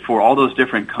budget for all those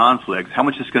different conflicts, how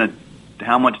much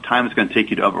time it's going to take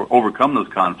you to overcome those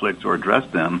conflicts or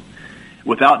address them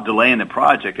without delaying the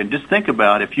project. And just think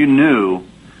about if you knew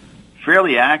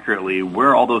fairly accurately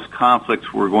where all those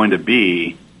conflicts were going to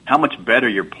be, how much better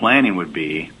your planning would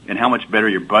be and how much better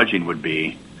your budgeting would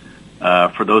be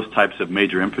for those types of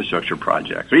major infrastructure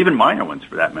projects, or even minor ones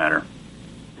for that matter.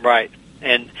 Right,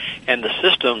 and the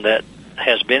system that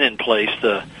has been in place,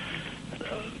 the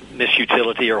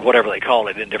misutility or whatever they call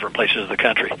it in different places of the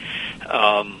country,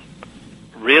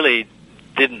 really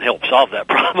didn't help solve that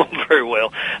problem very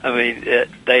well. I mean,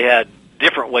 they had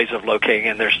different ways of locating,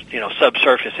 and there's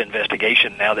subsurface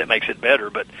investigation now that makes it better.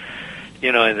 But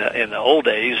in the old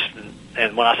days,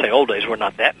 and when I say old days, we're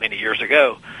not that many years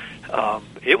ago,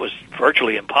 it was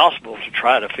virtually impossible to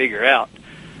try to figure out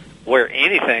where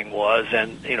anything was.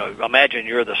 And imagine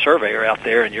you're the surveyor out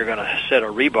there, and you're going to set a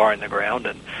rebar in the ground,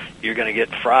 and you're going to get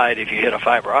fried if you hit a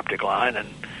fiber optic line, and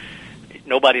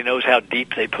nobody knows how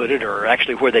deep they put it or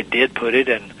actually where they did put it.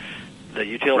 And the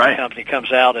utility company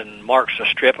comes out and marks a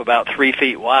strip about 3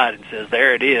 feet wide and says,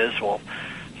 there it is. Well,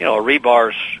 a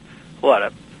rebar's,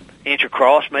 an inch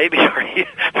across maybe, or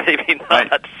maybe not.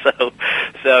 Right. So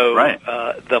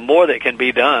the more that can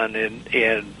be done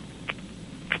in,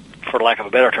 for lack of a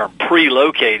better term,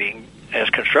 pre-locating as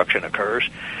construction occurs,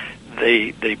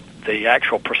 the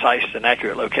actual precise and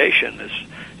accurate location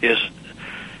is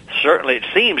certainly, it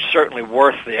seems certainly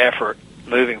worth the effort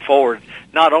moving forward,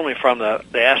 not only from the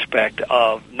aspect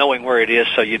of knowing where it is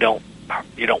so you don't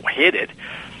hit it,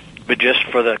 but just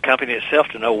for the company itself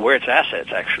to know where its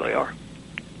assets actually are.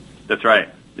 That's right.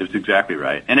 That's exactly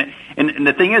right. And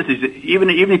the thing is even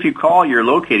if you call your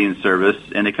locating service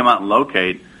and they come out and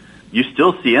locate, you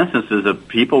still see instances of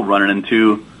people running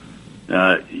into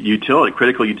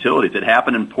critical utilities. It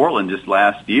happened in Portland just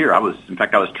last year. I was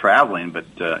traveling, but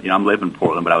I'm living in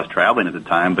Portland, but I was traveling at the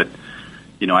time. But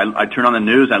I turned on the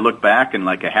news, I looked back, and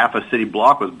like a half a city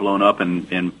block was blown up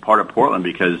in part of Portland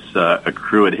because a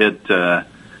crew had hit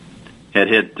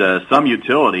some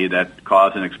utility that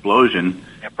caused an explosion.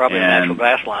 Yeah, probably a natural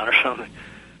gas line or something.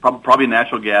 Probably a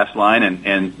natural gas line,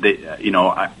 and they,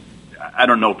 I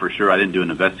don't know for sure. I didn't do an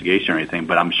investigation or anything,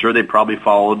 but I'm sure they probably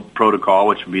followed protocol,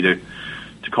 which would be to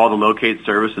call the locate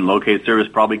service, and locate service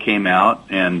probably came out,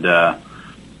 and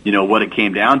what it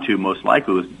came down to most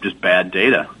likely was just bad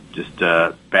data, just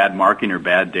bad marking or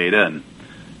bad data, and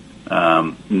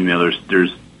there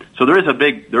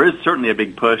is certainly a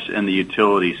big push in the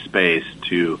utility space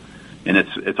and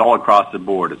it's all across the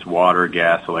board. It's water,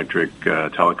 gas, electric,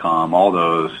 telecom, all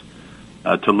those.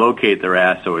 To locate their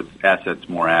assets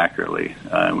more accurately,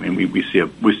 and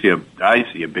I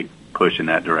see a big push in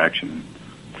that direction.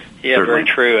 Yeah, certainly. Very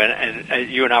true.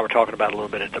 And you and I were talking about a little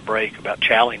bit at the break about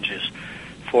challenges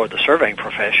for the surveying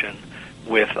profession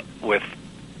with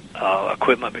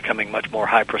equipment becoming much more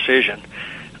high precision,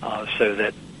 so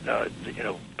that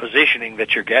positioning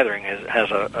that you're gathering has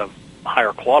a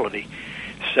higher quality.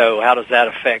 So how does that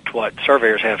affect what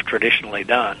surveyors have traditionally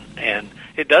done? And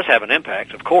it does have an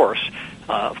impact, of course.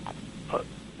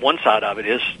 One side of it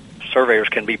is surveyors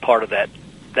can be part of that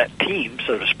team,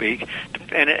 so to speak,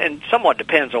 and somewhat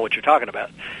depends on what you're talking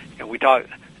about. We talk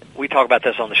about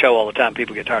this on the show all the time.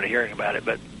 People get tired of hearing about it,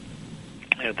 but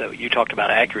you talked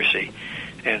about accuracy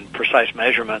and precise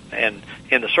measurement, and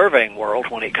in the surveying world,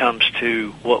 when it comes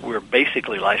to what we're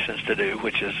basically licensed to do,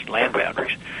 which is land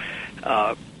boundaries,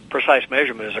 precise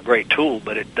measurement is a great tool,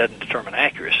 but it doesn't determine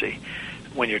accuracy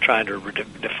when you're trying to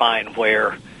define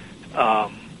where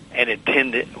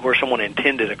where someone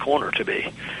intended a corner to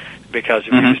be. Because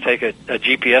if you just take a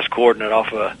GPS coordinate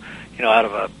off out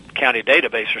of a county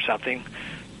database or something,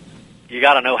 you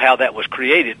got to know how that was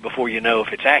created before you know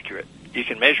if it's accurate. You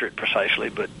can measure it precisely,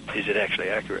 but is it actually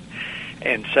accurate?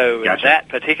 And so in that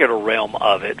particular realm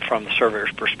of it, from the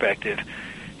surveyor's perspective,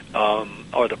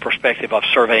 or the perspective of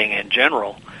surveying in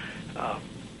general,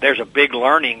 there's a big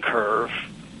learning curve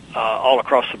all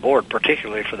across the board,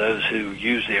 particularly for those who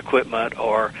use the equipment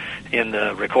or in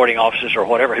the recording offices or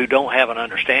whatever, who don't have an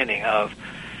understanding of,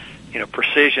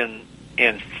 precision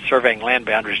in surveying land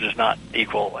boundaries does not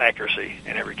equal accuracy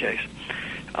in every case.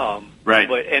 Right.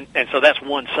 And so that's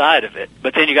one side of it.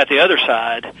 But then you got the other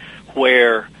side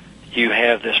where you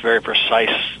have this very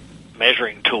precise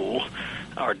measuring tool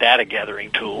or data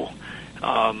gathering tool.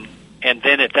 And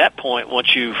then at that point,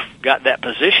 once you've got that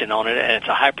position on it and it's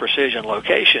a high-precision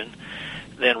location,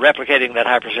 then replicating that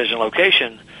high-precision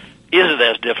location isn't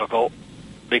as difficult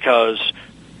because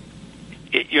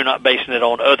you're not basing it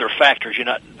on other factors. You're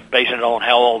not basing it on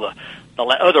how all the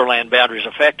other land boundaries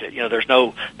affect it. There's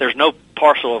no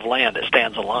parcel of land that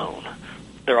stands alone.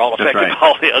 They're all affected by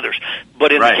all the others.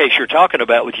 But in the case you're talking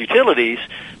about with utilities,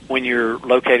 when you're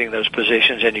locating those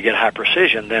positions and you get high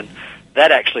precision, then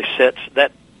that actually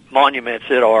monuments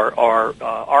it or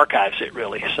archives it,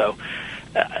 really. So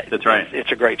that's right.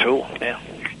 It's a great tool. Yeah,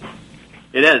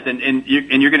 it is, and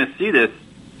you're going to see this,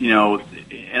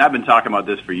 and I've been talking about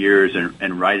this for years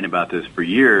and writing about this for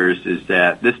years, is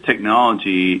that this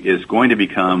technology is going to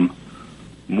become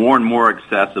more and more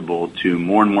accessible to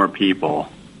more and more people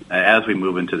as we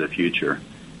move into the future.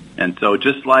 And so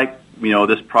just like,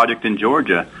 this project in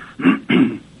Georgia,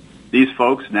 these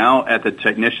folks now at the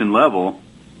technician level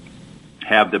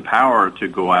have the power to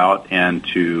go out and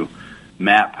to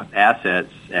map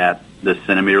assets at the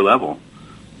centimeter level.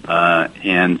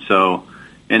 And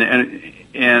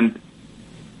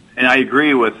I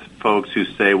agree with folks who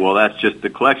say, well, that's just the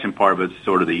collection part, but it's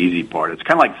sort of the easy part. It's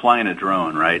kind of like flying a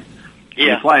drone, right? Yeah.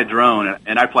 When you fly a drone,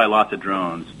 and I fly lots of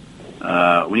drones,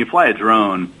 when you fly a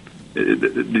drone,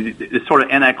 it's sort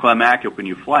of anticlimactic when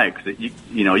you fly it, because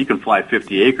you can fly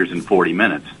 50 acres in 40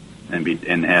 minutes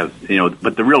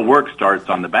but the real work starts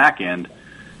on the back end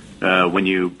when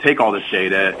you take all this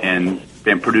data and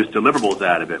produce deliverables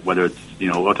out of it, whether it's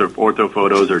ortho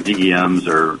photos or DEMs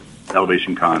or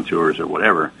elevation contours or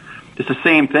whatever. It's the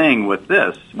same thing with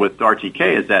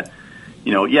RTK, is that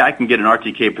I can get an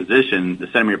RTK position, the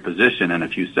centimeter position, in a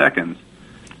few seconds.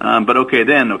 But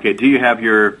do you have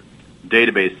your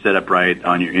database set up right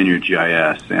in your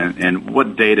GIS, and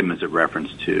what datum is it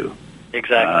referenced to?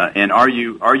 Exactly. And are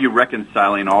you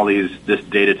reconciling all this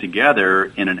data together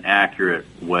in an accurate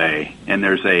way? And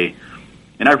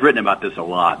I've written about this a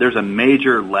lot. There's a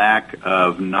major lack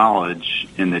of knowledge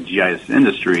in the GIS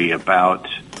industry about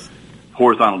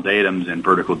horizontal datums and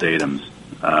vertical datums.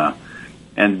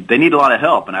 And they need a lot of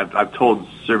help. And I've told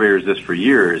surveyors this for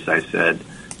years. I said,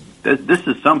 this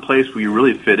is some place where you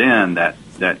really fit in that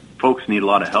folks need a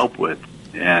lot of help with.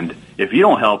 And if you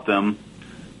don't help them,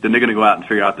 then they're going to go out and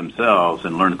figure it out themselves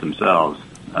and learn it themselves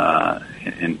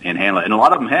and handle it. And a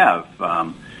lot of them have.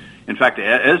 In fact,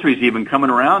 Esri's even coming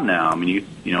around now. I mean,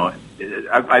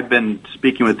 I've been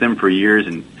speaking with them for years,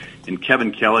 and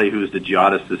Kevin Kelly, who's the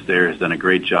geodesist there, has done a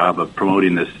great job of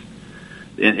promoting this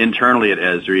internally at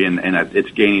Esri, and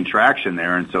it's gaining traction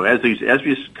there. And so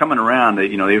Esri's coming around,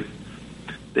 they've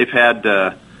had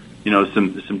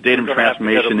some datum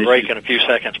transformation issues. Break in a few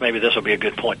seconds. Maybe this will be a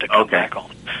good point to come back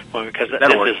on, because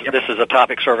this is a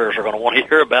topic surveyors are going to want to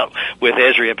hear about with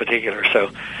Esri in particular. So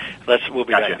we'll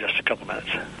be back in just a couple minutes.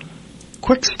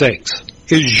 Quick Stakes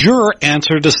is your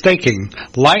answer to staking.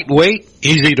 Lightweight,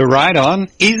 easy to ride on,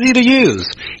 easy to use,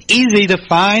 easy to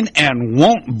find, and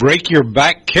won't break your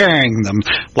back carrying them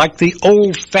like the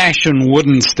old-fashioned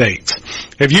wooden stakes.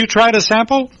 Have you tried a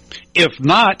sample? If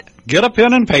not, get a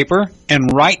pen and paper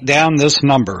and write down this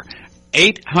number,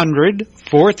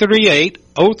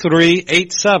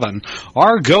 800-438-0387,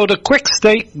 or go to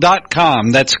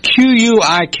quickstake.com, that's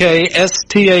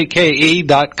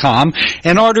QUIKSTAKE.com,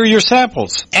 and order your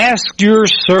samples. Ask your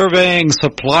surveying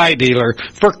supply dealer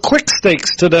for Quick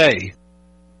Stakes today.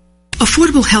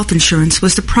 Affordable health insurance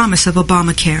was the promise of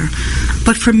Obamacare,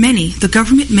 but for many, the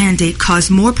government mandate caused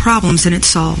more problems than it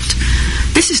solved.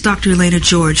 This is Dr. Elena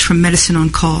George from Medicine on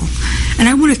Call, and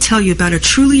I want to tell you about a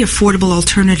truly affordable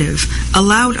alternative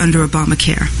allowed under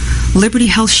Obamacare, Liberty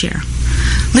HealthShare.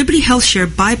 Liberty HealthShare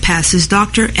bypasses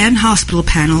doctor and hospital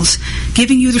panels,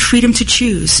 giving you the freedom to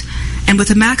choose. And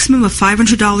with a maximum of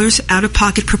 $500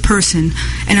 out-of-pocket per person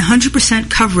and 100%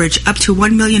 coverage up to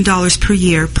 $1 million per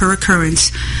year per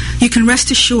occurrence, you can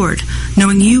rest assured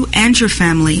knowing you and your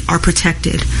family are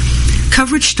protected.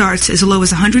 Coverage starts as low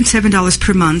as $107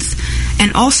 per month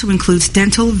and also includes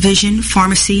dental, vision,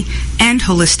 pharmacy, and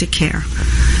holistic care.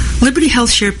 Liberty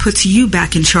HealthShare puts you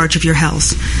back in charge of your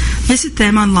health. Visit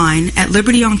them online at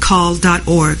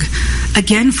libertyoncall.org.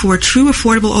 Again, for a true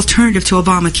affordable alternative to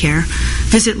Obamacare,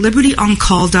 visit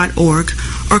libertyoncall.org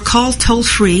or call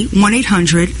toll-free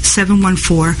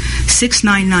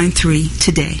 1-800-714-6993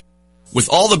 today. With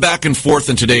all the back and forth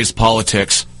in today's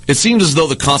politics, it seems as though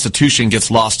the Constitution gets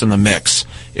lost in the mix.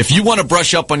 If you want to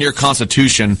brush up on your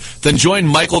Constitution, then join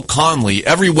Michael Conley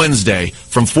every Wednesday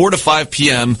from 4 to 5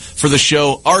 p.m. for the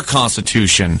show Our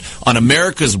Constitution on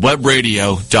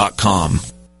americaswebradio.com.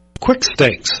 Quick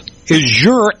Stakes is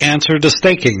your answer to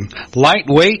staking.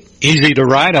 Lightweight, easy to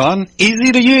ride on,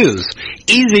 easy to use,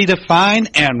 easy to find,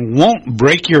 and won't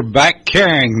break your back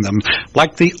carrying them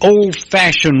like the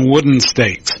old-fashioned wooden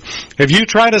stakes. Have you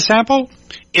tried a sample?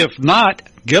 If not,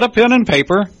 get a pen and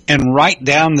paper and write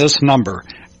down this number,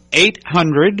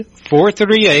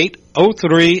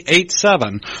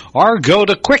 800-438-0387, or go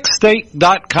to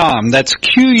quickstake.com, that's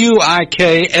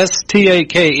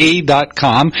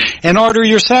QUIKSTAKE.com, and order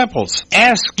your samples.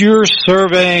 Ask your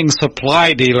surveying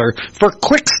supply dealer for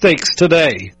Quick Stakes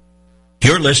today.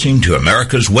 You're listening to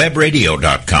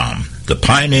americaswebradio.com, the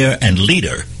pioneer and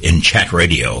leader in chat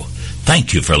radio.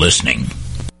 Thank you for listening.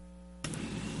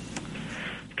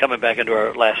 coming back into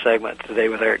our last segment today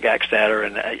with Eric Gakstatter,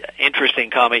 and an interesting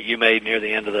comment you made near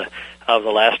the end of the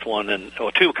last one, and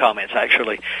two comments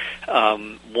actually.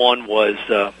 One was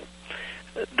the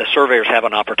surveyors have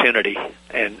an opportunity,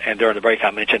 and during the break I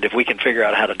mentioned if we can figure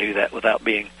out how to do that without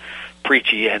being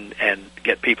preachy and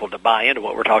get people to buy into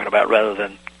what we're talking about rather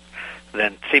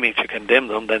than seeming to condemn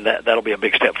them, then that'll be a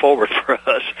big step forward for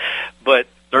us. But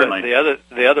certainly,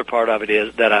 the other part of it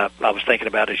is that I was thinking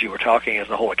about as you were talking is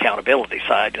the whole accountability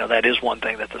side. That is one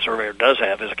thing that the surveyor does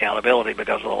have is accountability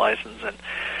because of the license, and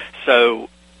so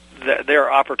there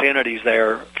are opportunities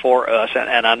there for us.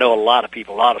 And I know a lot of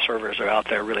surveyors are out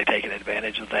there really taking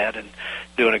advantage of that and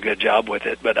doing a good job with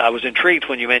it. But I was intrigued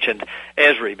when you mentioned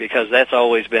Esri because that's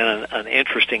always been an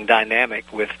interesting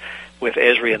dynamic with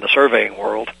Esri in the surveying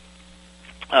world.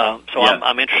 So yeah.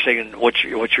 I'm interested in what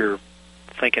you're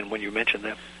thinking when you mention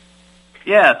them.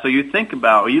 Yeah, so you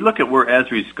look at where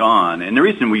Esri's gone, and the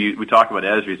reason we talk about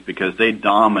Esri is because they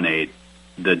dominate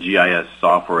the GIS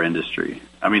software industry.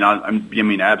 I mean,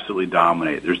 absolutely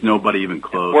dominate. There's nobody even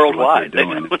close worldwide. To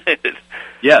what they're doing.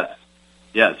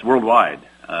 Yes, worldwide.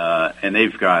 And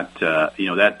they've got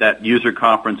that user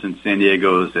conference in San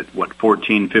Diego is at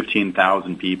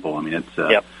 15,000 people. I mean, it's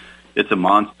yep. It's a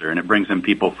monster, and it brings in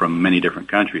people from many different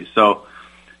countries. So,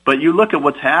 but you look at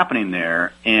what's happening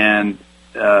there, and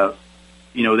they've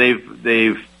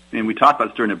and we talked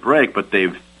about this during the break, but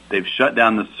they've shut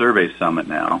down the survey summit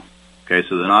now. Okay,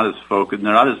 so they're not as focused,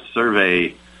 they're not as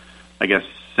survey, I guess,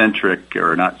 centric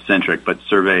or not centric, but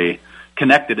survey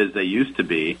connected as they used to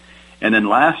be. And then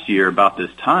last year, about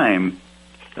this time,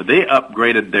 they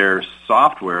upgraded their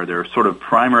software, their sort of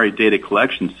primary data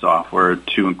collection software,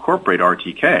 to incorporate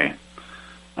RTK.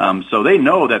 So they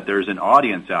know that there's an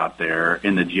audience out there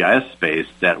in the GIS space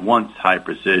that wants high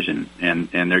precision, and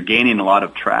they're gaining a lot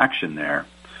of traction there.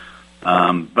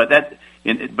 But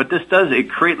this does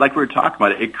create, like we were talking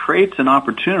about, it creates an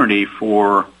opportunity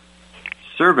for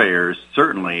surveyors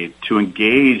certainly to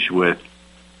engage with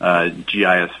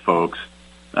GIS folks.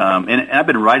 And I've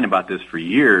been writing about this for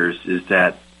years. Is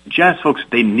that GIS folks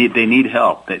they need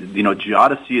help.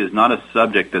 Geodesy is not a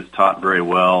subject that's taught very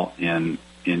well in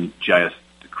GIS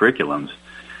curriculums,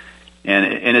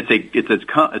 and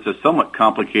it's a somewhat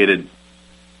complicated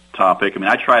topic. I mean,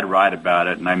 I try to write about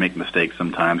it, and I make mistakes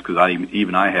sometimes because I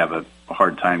have a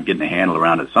hard time getting a handle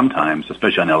around it sometimes,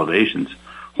 especially on elevations.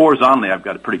 Horizontally, I've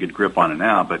got a pretty good grip on it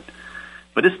now, but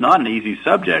it's not an easy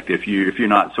subject if you're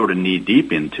not sort of knee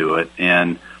deep into it.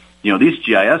 And these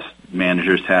GIS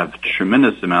managers have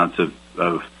tremendous amounts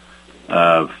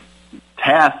of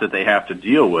tasks that they have to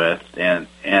deal with, and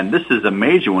this is a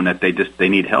major one that they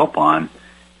need help on.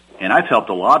 And I've helped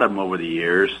a lot of them over the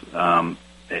years,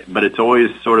 but it's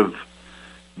always sort of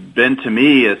been to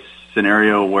me a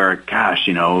scenario where, gosh,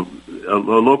 a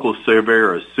local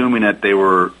surveyor, assuming that they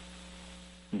were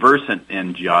versant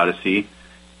in geodesy,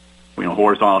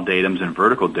 horizontal datums and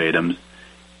vertical datums,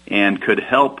 and could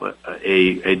help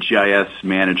a GIS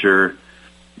manager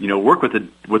work with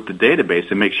the database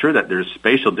and make sure that their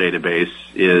spatial database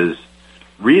is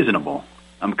reasonable.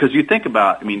 Because you think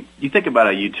about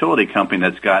a utility company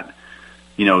that's got,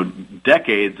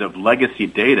 decades of legacy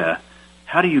data.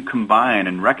 How do you combine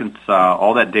and reconcile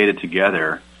all that data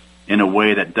together in a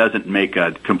way that doesn't make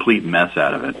a complete mess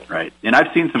out of it, right? And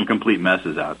I've seen some complete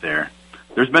messes out there.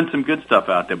 There's been some good stuff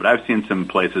out there, but I've seen some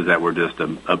places that were just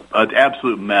an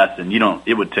absolute mess, and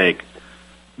it would take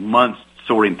months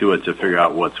sorting through it to figure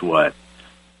out what's what.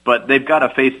 But they've got to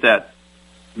face that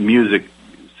music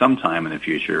sometime in the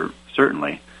future,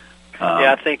 certainly.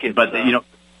 I think it's... But,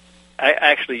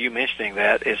 you mentioning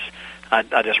that is...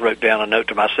 I just wrote down a note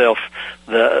to myself,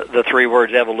 the three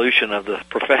words evolution of the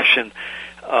profession.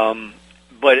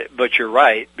 But you're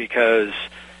right, because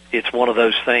it's one of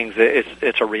those things that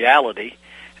it's a reality,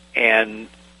 and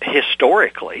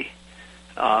historically,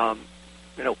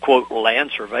 quote,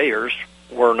 land surveyors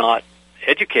were not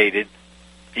educated,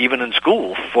 even in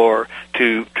school,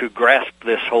 to grasp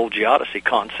this whole geodesy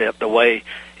concept the way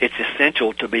it's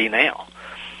essential to be now.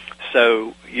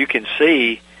 So you can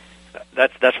see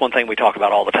that's one thing we talk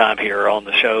about all the time here on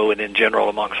the show and in general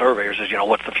among surveyors is,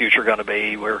 what's the future going to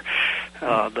be? Where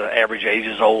the average age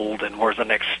is old, and where's the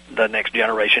next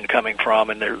generation coming from?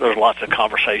 And there's lots of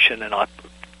conversation, and I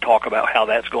talk about how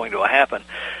that's going to happen.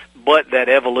 But that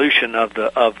evolution of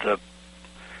the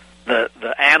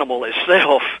animal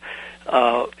itself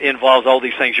involves all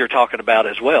these things you're talking about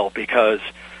as well, because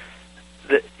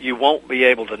you won't be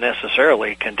able to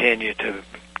necessarily continue to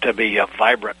be a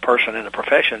vibrant person in the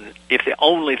profession if the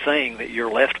only thing that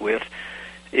you're left with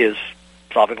is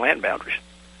solving land boundaries.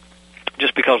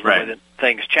 Just because of the way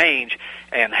things change,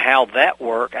 and how that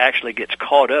work actually gets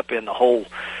caught up in the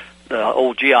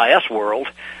old GIS world.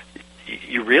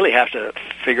 You really have to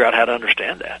figure out how to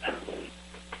understand that.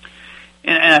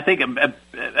 And I think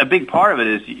a big part of it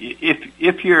is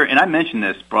if you're, and I mentioned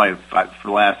this probably for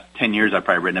the last 10 years, I've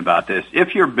probably written about this.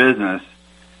 If your business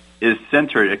is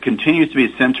centered, it continues to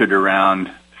be centered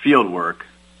around field work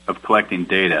of collecting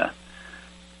data,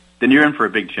 then you're in for a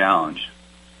big challenge,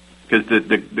 because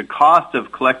the cost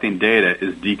of collecting data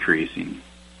is decreasing,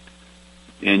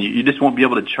 and you just won't be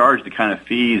able to charge the kind of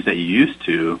fees that you used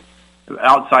to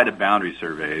outside of boundary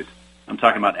surveys. I'm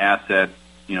talking about asset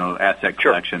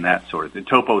collection, that sort of thing,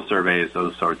 topo surveys,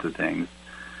 those sorts of things.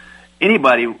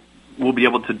 Anybody will be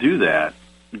able to do that.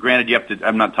 Granted,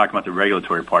 I'm not talking about the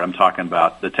regulatory part. I'm talking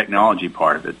about the technology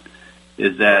part of it,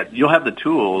 is that you'll have the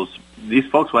tools. These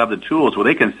folks will have the tools where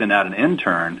they can send out an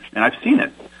intern, and I've seen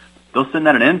it. They'll send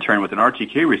out an intern with an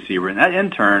RTK receiver, and that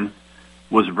intern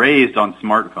was raised on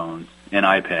smartphones and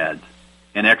iPads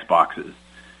and Xboxes.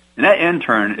 And that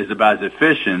intern is about as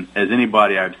efficient as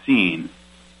anybody I've seen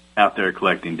out there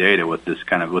collecting data with this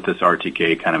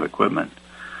RTK kind of equipment.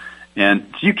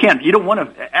 And so you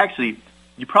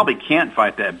probably can't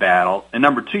fight that battle. And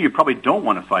number two, you probably don't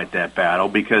want to fight that battle,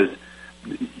 because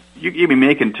you'd be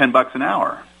making $10 an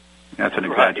hour. That's an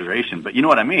exaggeration, but you know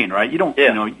what I mean, right? You're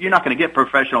not going to get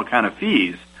professional kind of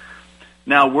fees.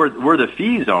 Now, where the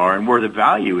fees are and where the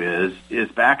value is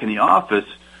back in the office,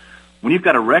 when you've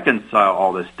got to reconcile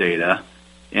all this data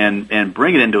and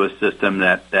bring it into a system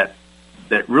that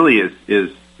really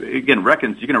is again, you're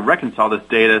going to reconcile this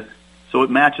data so it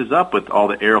matches up with all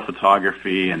the aerial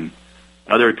photography and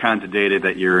other kinds of data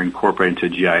that you're incorporating to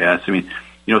GIS. I mean,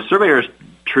 surveyors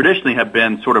traditionally have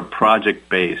been sort of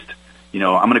project-based. I'm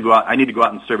going to go out. I need to go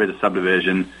out and survey the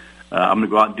subdivision. I'm going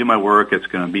to go out and do my work. It's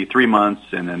going to be 3 months,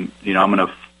 and then I'm going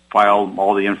to file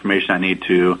all the information I need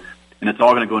to, and it's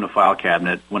all going to go in a file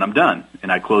cabinet when I'm done,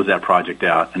 and I close that project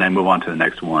out, and I move on to the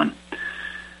next one.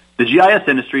 The GIS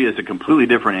industry is a completely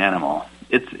different animal.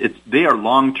 They are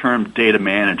long-term data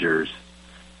managers.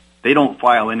 They don't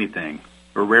file anything,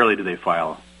 or rarely do they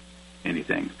file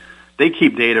anything. They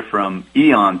keep data from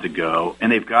eons ago,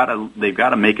 and they've got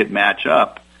to make it match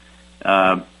up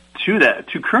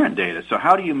to current data. So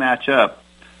how do you match up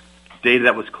data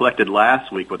that was collected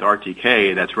last week with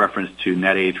RTK that's referenced to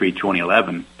NetA3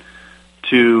 2011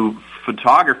 to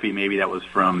photography maybe that was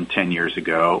from 10 years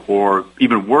ago, or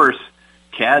even worse,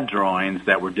 CAD drawings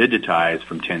that were digitized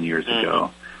from 10 years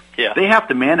ago? Yeah. They have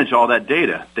to manage all that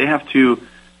data. They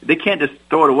can't just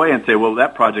throw it away and say, well,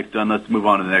 that project's done, let's move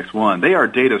on to the next one. They are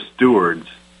data stewards,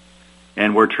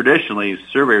 and where traditionally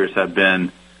surveyors have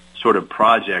been sort of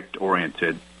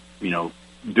project-oriented,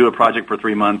 do a project for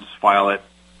 3 months, file it,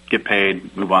 get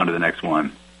paid, move on to the next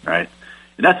one, right?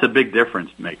 And that's a big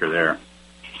difference maker there.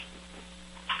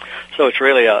 So it's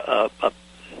really a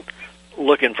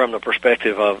looking from the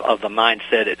perspective of the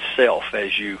mindset itself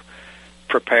as you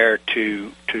prepare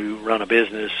to run a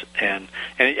business, and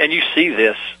you see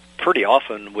this pretty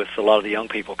often with a lot of the young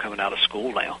people coming out of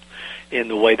school now in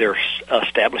the way they're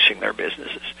establishing their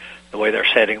businesses, the way they're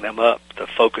setting them up, the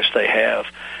focus they have,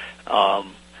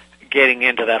 getting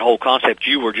into that whole concept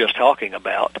you were just talking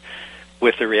about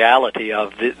with the reality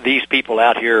of these people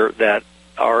out here that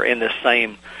are in the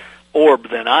same orb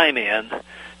than I'm in.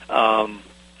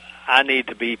 I need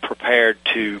to be prepared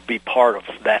to be part of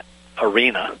that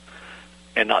arena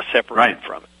and not separate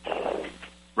from it.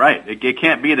 Right. It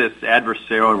can't be this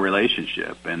adversarial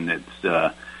relationship, and it's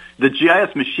the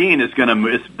GIS machine is going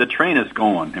to. The train is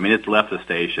going. I mean, it's left the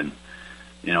station,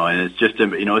 and it's just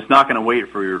it's not going to wait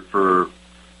for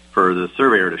the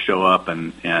surveyor to show up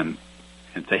and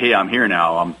say, hey, I'm here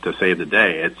now to save the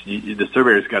day. The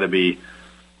surveyor's got to be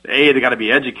they got to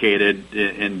be educated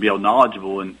and be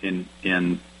knowledgeable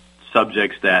in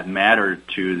subjects that matter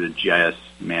to the GIS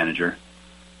manager,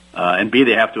 and B,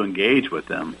 they have to engage with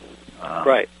them.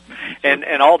 Right.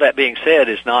 And all that being said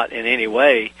is not in any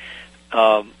way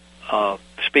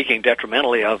speaking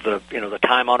detrimentally of the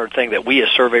time-honored thing that we as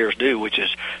surveyors do, which is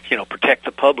protect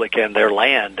the public and their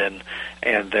land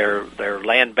and their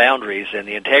land boundaries and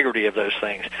the integrity of those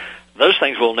things. Those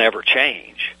things will never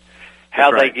change.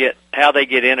 How they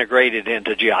get integrated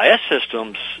into GIS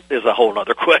systems is a whole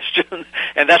other question,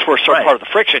 and that's where part of the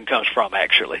friction comes from,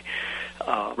 actually.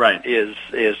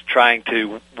 Is trying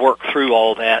to work through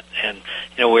all that, and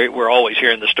we're always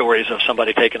hearing the stories of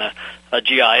somebody taking a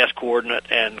GIS coordinate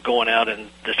and going out and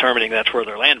determining that's where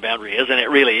their land boundary is, and it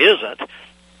really isn't,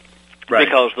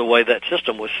 because the way that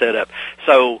system was set up.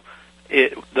 So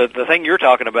the thing you're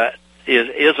talking about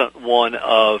isn't one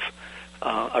of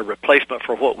a replacement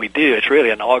for what we do. It's really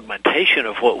an augmentation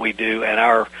of what we do and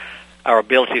our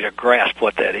ability to grasp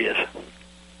what that is.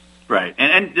 Right,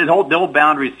 and the whole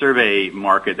boundary survey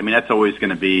market, I mean, that's always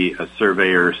going to be a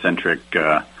surveyor-centric.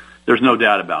 There's no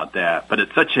doubt about that. But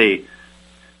it's such a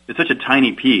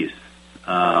tiny piece,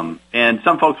 and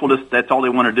some folks will that's all they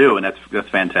want to do, and that's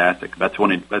fantastic. That's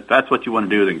what you want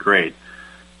to do, then great.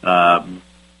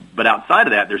 But outside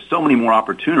of that, there's so many more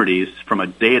opportunities from a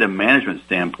data management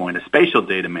standpoint, a spatial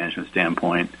data management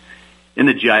standpoint, in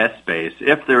the GIS space.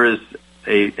 If there is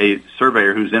a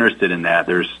surveyor who's interested in that,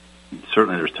 there's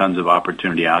tons of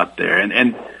opportunity out there,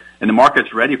 and the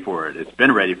market's ready for it. It's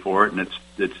been ready for it, and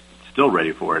it's still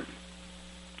ready for it.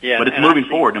 Yeah, but it's moving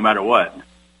forward no matter what.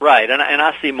 Right, and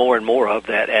I see more and more of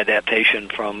that adaptation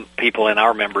from people in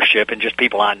our membership and just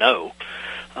people I know.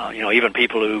 Even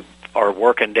people who are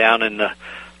working down in the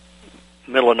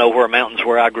middle of nowhere mountains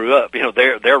where I grew up.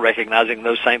 They're recognizing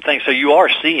those same things. So you are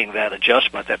seeing that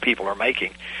adjustment that people are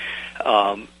making.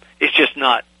 It's just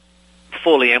not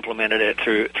fully implemented it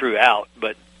throughout,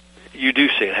 but you do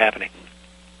see it happening.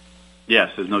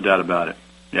 Yes, there's no doubt about it.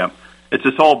 Yeah, it's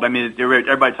this whole. I mean,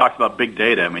 everybody talks about big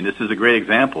data. I mean, this is a great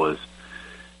example. Is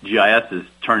GIS is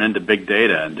turned into big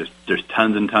data, and just there's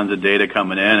tons and tons of data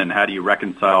coming in, and how do you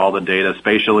reconcile all the data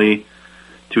spatially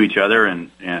to each other? And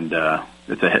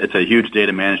it's a huge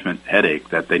data management headache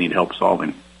that they need help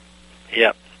solving.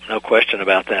 Yep. No question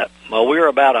about that. Well, we're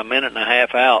about a minute and a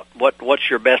half out. What's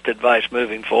your best advice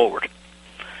moving forward?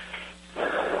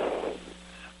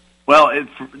 Well,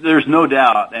 there's no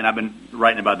doubt, and I've been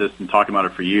writing about this and talking about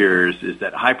it for years, is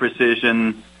that high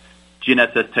precision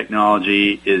GNSS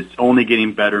technology is only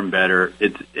getting better and better.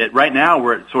 Right now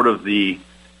we're at sort of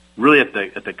really at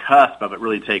the cusp of it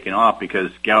really taking off,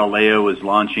 because Galileo is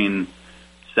launching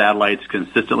satellites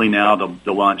consistently now.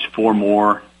 They'll launch 4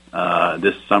 more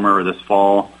this summer or this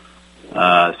fall.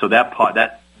 So that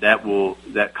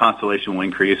constellation will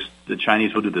increase. The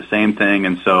Chinese will do the same thing,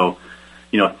 and so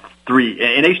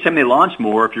and each time they launch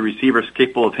more, if your receiver is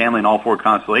capable of handling all 4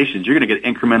 constellations, you're going to get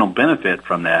incremental benefit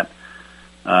from that.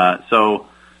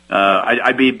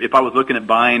 I'd be, if I was looking at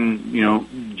buying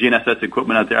GNSS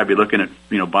equipment out there, I'd be looking at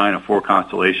buying a 4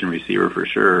 constellation receiver for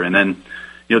sure. And then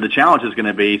the challenge is going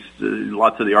to be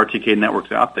lots of the RTK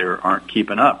networks out there aren't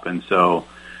keeping up, and so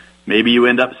maybe you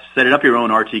end up setting up your own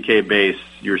RTK base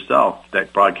yourself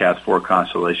that broadcasts 4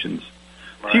 constellations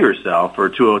to yourself or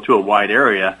to a wide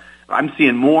area. I'm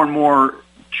seeing more and more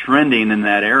trending in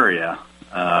that area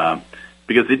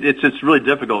because it's really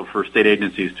difficult for state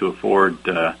agencies to afford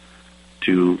to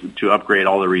upgrade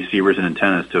all the receivers and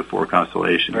antennas to 4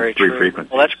 constellations. Very true.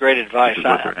 Frequencies. Well, that's great advice.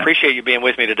 I appreciate you being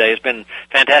with me today. It's been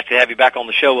fantastic to have you back on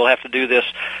the show. We'll have to do this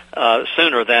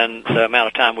sooner than the amount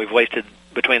of time we've wasted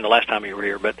between the last time you were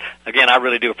here. But, again, I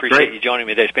really do appreciate you joining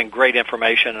me today. It's been great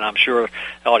information, and I'm sure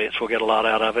the audience will get a lot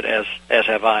out of it, as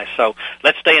have I. So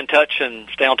let's stay in touch and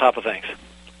stay on top of things.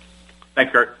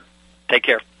 Thanks, Curt. Take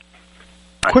care.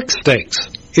 Quick Stakes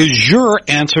is your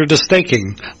answer to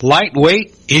staking.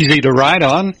 Lightweight, easy to ride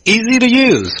on, easy to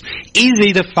use,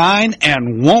 easy to find,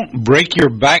 and won't break your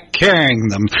back carrying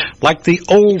them like the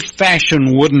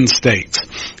old-fashioned wooden stakes.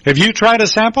 Have you tried a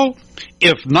sample?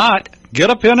 If not, get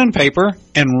a pen and paper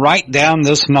and write down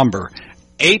this number,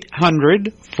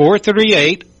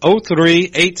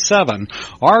 800-438-0387,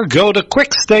 or go to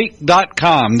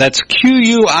quickstake.com, that's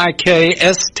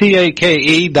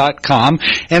QUIKSTAKE.com,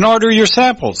 and order your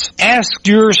samples. Ask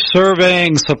your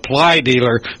surveying supply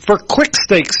dealer for Quick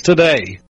Stakes today.